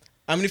 Boho.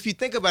 I mean, if you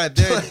think about it,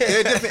 there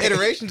are different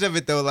iterations of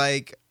it though.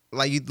 Like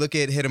you look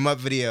at Hit 'Em Up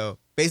video.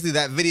 Basically,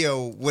 that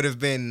video would have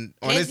been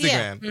on Yeah.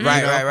 Instagram. Mhm. you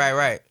Right, know?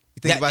 right. You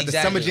think Yeah, about exactly.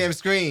 the Summer Jam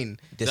screen.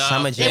 The No,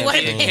 Summer it Jam.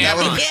 would've thing. been- That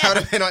would Yeah.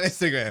 have been on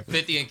Instagram.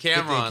 50 and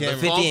Cameron. 50 and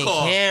The 50 phone and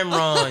call.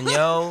 Cameron,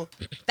 yo.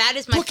 That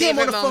is my Put Cam on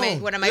favorite the moment.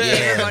 phone. One of my Yeah.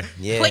 favorite moments.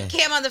 Yeah. Put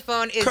Cam on the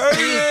phone is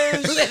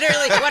Curtis.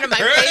 literally one of my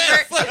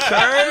favorite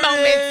Curtis.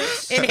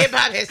 moments in hip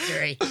hop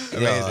history. Yo,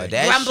 Amazing.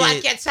 that Rum Black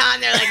shit. gets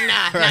on, they're like,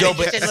 nah, Yo, not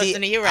but interested in see,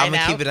 listening to you right I'm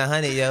now. gonna keep it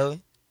 100, yo.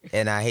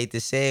 And I hate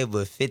to say it,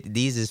 but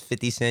these is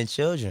 50 Cent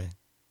children.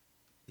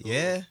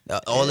 Yeah.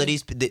 All of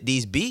these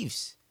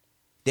beefs,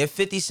 they're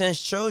 50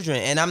 Cent's children.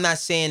 And I'm not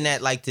saying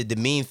that like to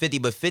demean 50,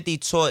 but 50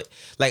 taught,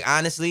 like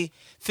honestly,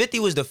 50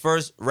 was the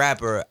first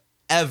rapper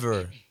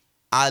ever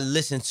I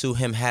listened to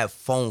him have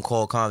phone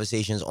call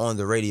conversations on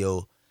the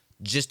radio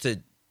just to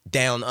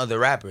down other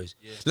rappers.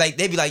 Yeah. Like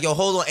they'd be like, yo,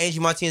 hold on, Angie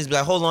Martinez be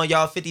like, hold on,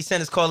 y'all, 50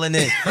 Cent is calling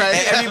in.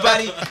 And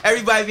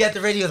everybody be at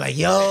the radio like,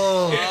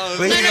 yo, what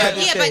No, you no, got to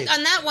yeah, say? but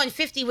on that one,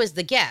 50 was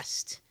the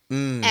guest.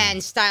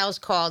 And Styles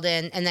called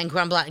in, and then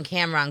Grumblat and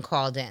Cameron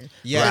called in.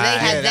 Yeah. So they Right.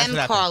 had Yeah, that's them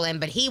what call in,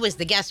 but he was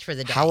the guest for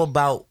the day. How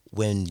about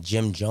when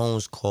Jim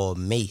Jones called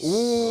Mace.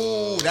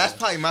 Ooh, that's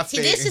probably my See,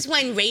 favorite. this is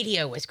when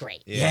radio was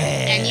great. Yeah.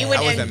 And you would,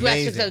 that was and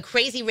amazing. the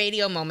crazy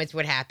radio moments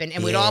would happen,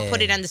 and we'd all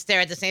put it on the stair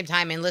at the same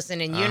time and listen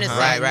in unison.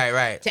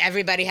 Right. To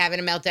everybody having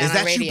a meltdown Is on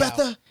that radio. you,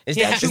 Betha? Is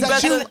Yeah. that you, Is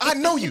that you? Betha? I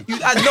know you.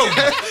 I know you.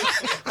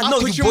 I know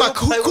I'll put you in boy. my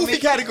Play with goofy me.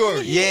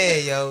 category. Yeah,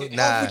 yo.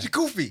 Nah. I'll put you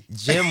goofy.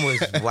 Jim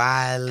was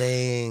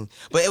wilding.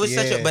 But it was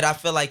such a, Yeah. but I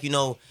feel like,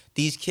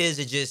 these kids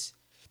are just,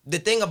 the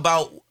thing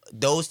about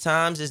those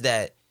times is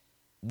that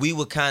we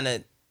were kind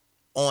of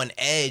on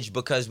edge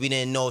because we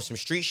didn't know if some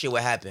street shit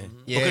would happen.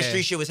 Yeah. Because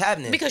street shit was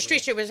happening. Because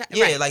street shit was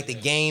Yeah, right. like the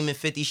Game and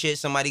 50 shit,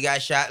 somebody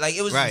got shot. Like,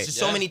 it was Right. just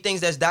so many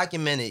things that's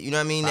documented. You know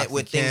what I mean? That Foxy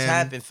where things Kim.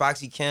 happen.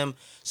 Foxy Kim.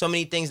 So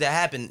many things that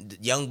happened.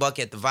 Young Buck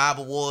at the Vibe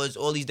Awards,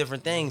 all these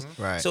different things.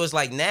 Right. So it's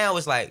like, now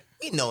it's like,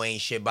 we know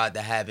ain't shit about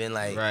to happen.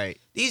 Like, Right.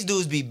 these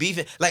dudes be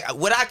beefing. Like,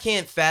 what I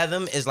can't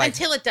fathom is like,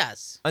 until it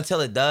does. until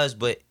it does,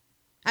 but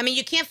I mean,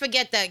 you can't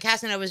forget that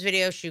Casanova's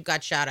video shoot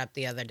got shot up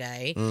the other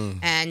day,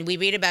 and we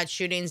read about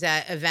shootings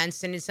at events.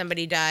 Didn't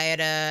somebody die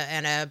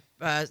at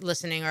a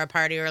listening or a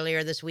party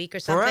earlier this week or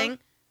For real? something?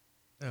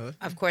 Oh.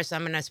 Of course,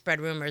 I'm gonna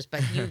spread rumors,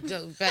 but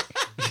but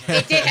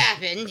it did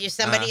happen.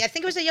 Somebody, I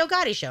think it was a Yo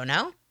Gotti show.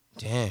 No,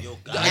 damn. Yo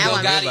Now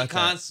I'm-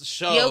 Gotti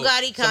show. Yo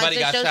Gotti concert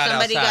show.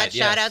 Somebody got shot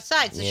yes.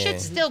 outside. So Yeah.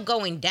 shit's still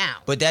going down.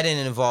 But that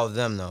didn't involve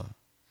them though.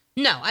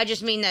 No, I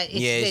just mean that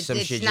it's some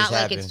it's shit not just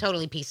like happened. it's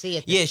totally PC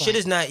at this Yeah,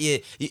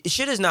 point.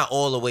 shit is not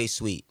all the way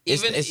sweet.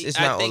 It's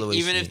I not all think the way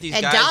even sweet. if these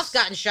And guys, Dolph's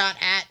gotten shot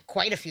at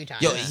quite a few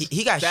times. Yo,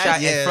 he got That-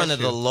 shot yeah, in front that's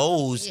of the true.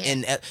 Lowe's Yeah.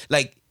 in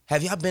like.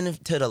 Have y'all been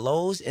to the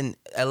Lowe's in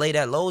LA?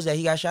 That Lowe's that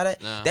he got shot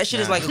at? No. That shit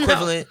is No. like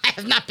equivalent. I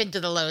have not been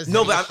to the Lowe's.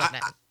 No, that he but was shot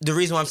at. the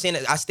reason why I'm saying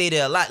that, I stay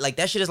there a lot. Like,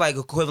 that shit is like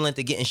equivalent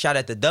to getting shot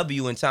at the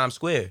W in Times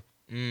Square.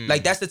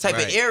 Like, that's the type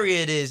of right.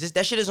 area it is.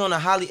 That shit is on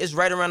it's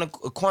right around a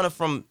corner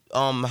from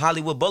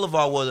Hollywood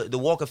Boulevard where the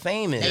Walk of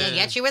Fame is. They can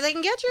get you where they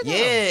can get you. Though.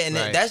 Yeah, and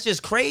Right. that's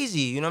just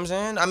crazy. You know what I'm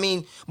saying? I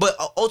mean, but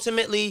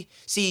ultimately,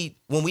 see,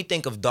 when we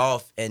think of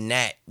Dolph and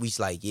Nat, we's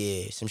like,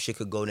 yeah, some shit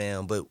could go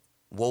down. But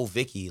whoa,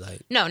 Vicky,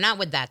 like, No, not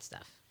with that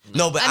stuff.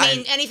 no, but I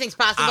mean, anything's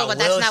possible, but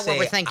that's will not what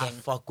we're say thinking. I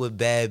fuck with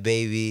Bad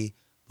Baby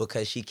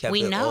because she kept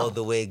We it know. all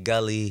the way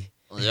gully.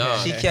 Yeah.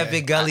 She kept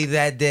it gully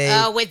that day.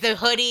 With the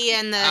hoodie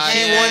and the.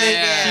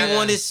 She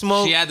wanted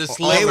smoke. She had the They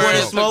slippers,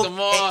 wanted took smoke. them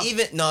off.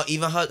 And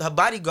even her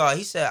bodyguard,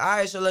 he said, all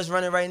right, so let's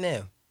run it right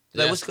now.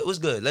 Like, Yeah. what's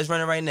good? Let's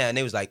run it right now. And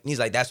he's like,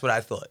 that's what I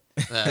thought.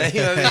 Yeah.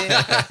 You know what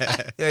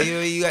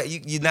I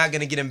mean? You're not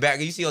gonna get him back.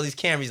 You see all these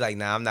cameras, like,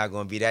 nah, I'm not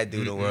gonna be that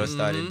dude. The world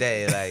started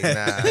today. Like,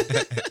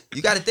 nah.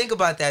 You got to think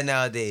about that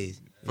nowadays.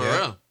 For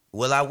real.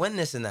 Will I win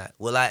this or not?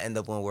 Will I end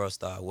up on World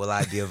Star? Will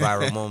I be a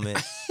viral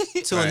moment?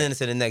 Tune Right. in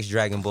to the next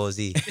Dragon Ball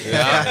Z.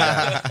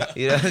 Yeah.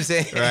 You know what I'm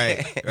saying?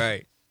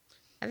 Right.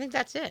 I think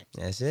that's it.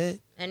 That's it.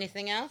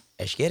 Anything else?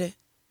 Eschkere.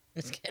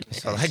 Let's get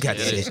That's all I got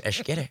to say is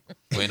Eschkere.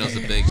 Wayno's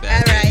a big All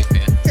bad right.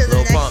 fan. To the Lil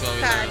next Pump.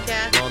 podcast.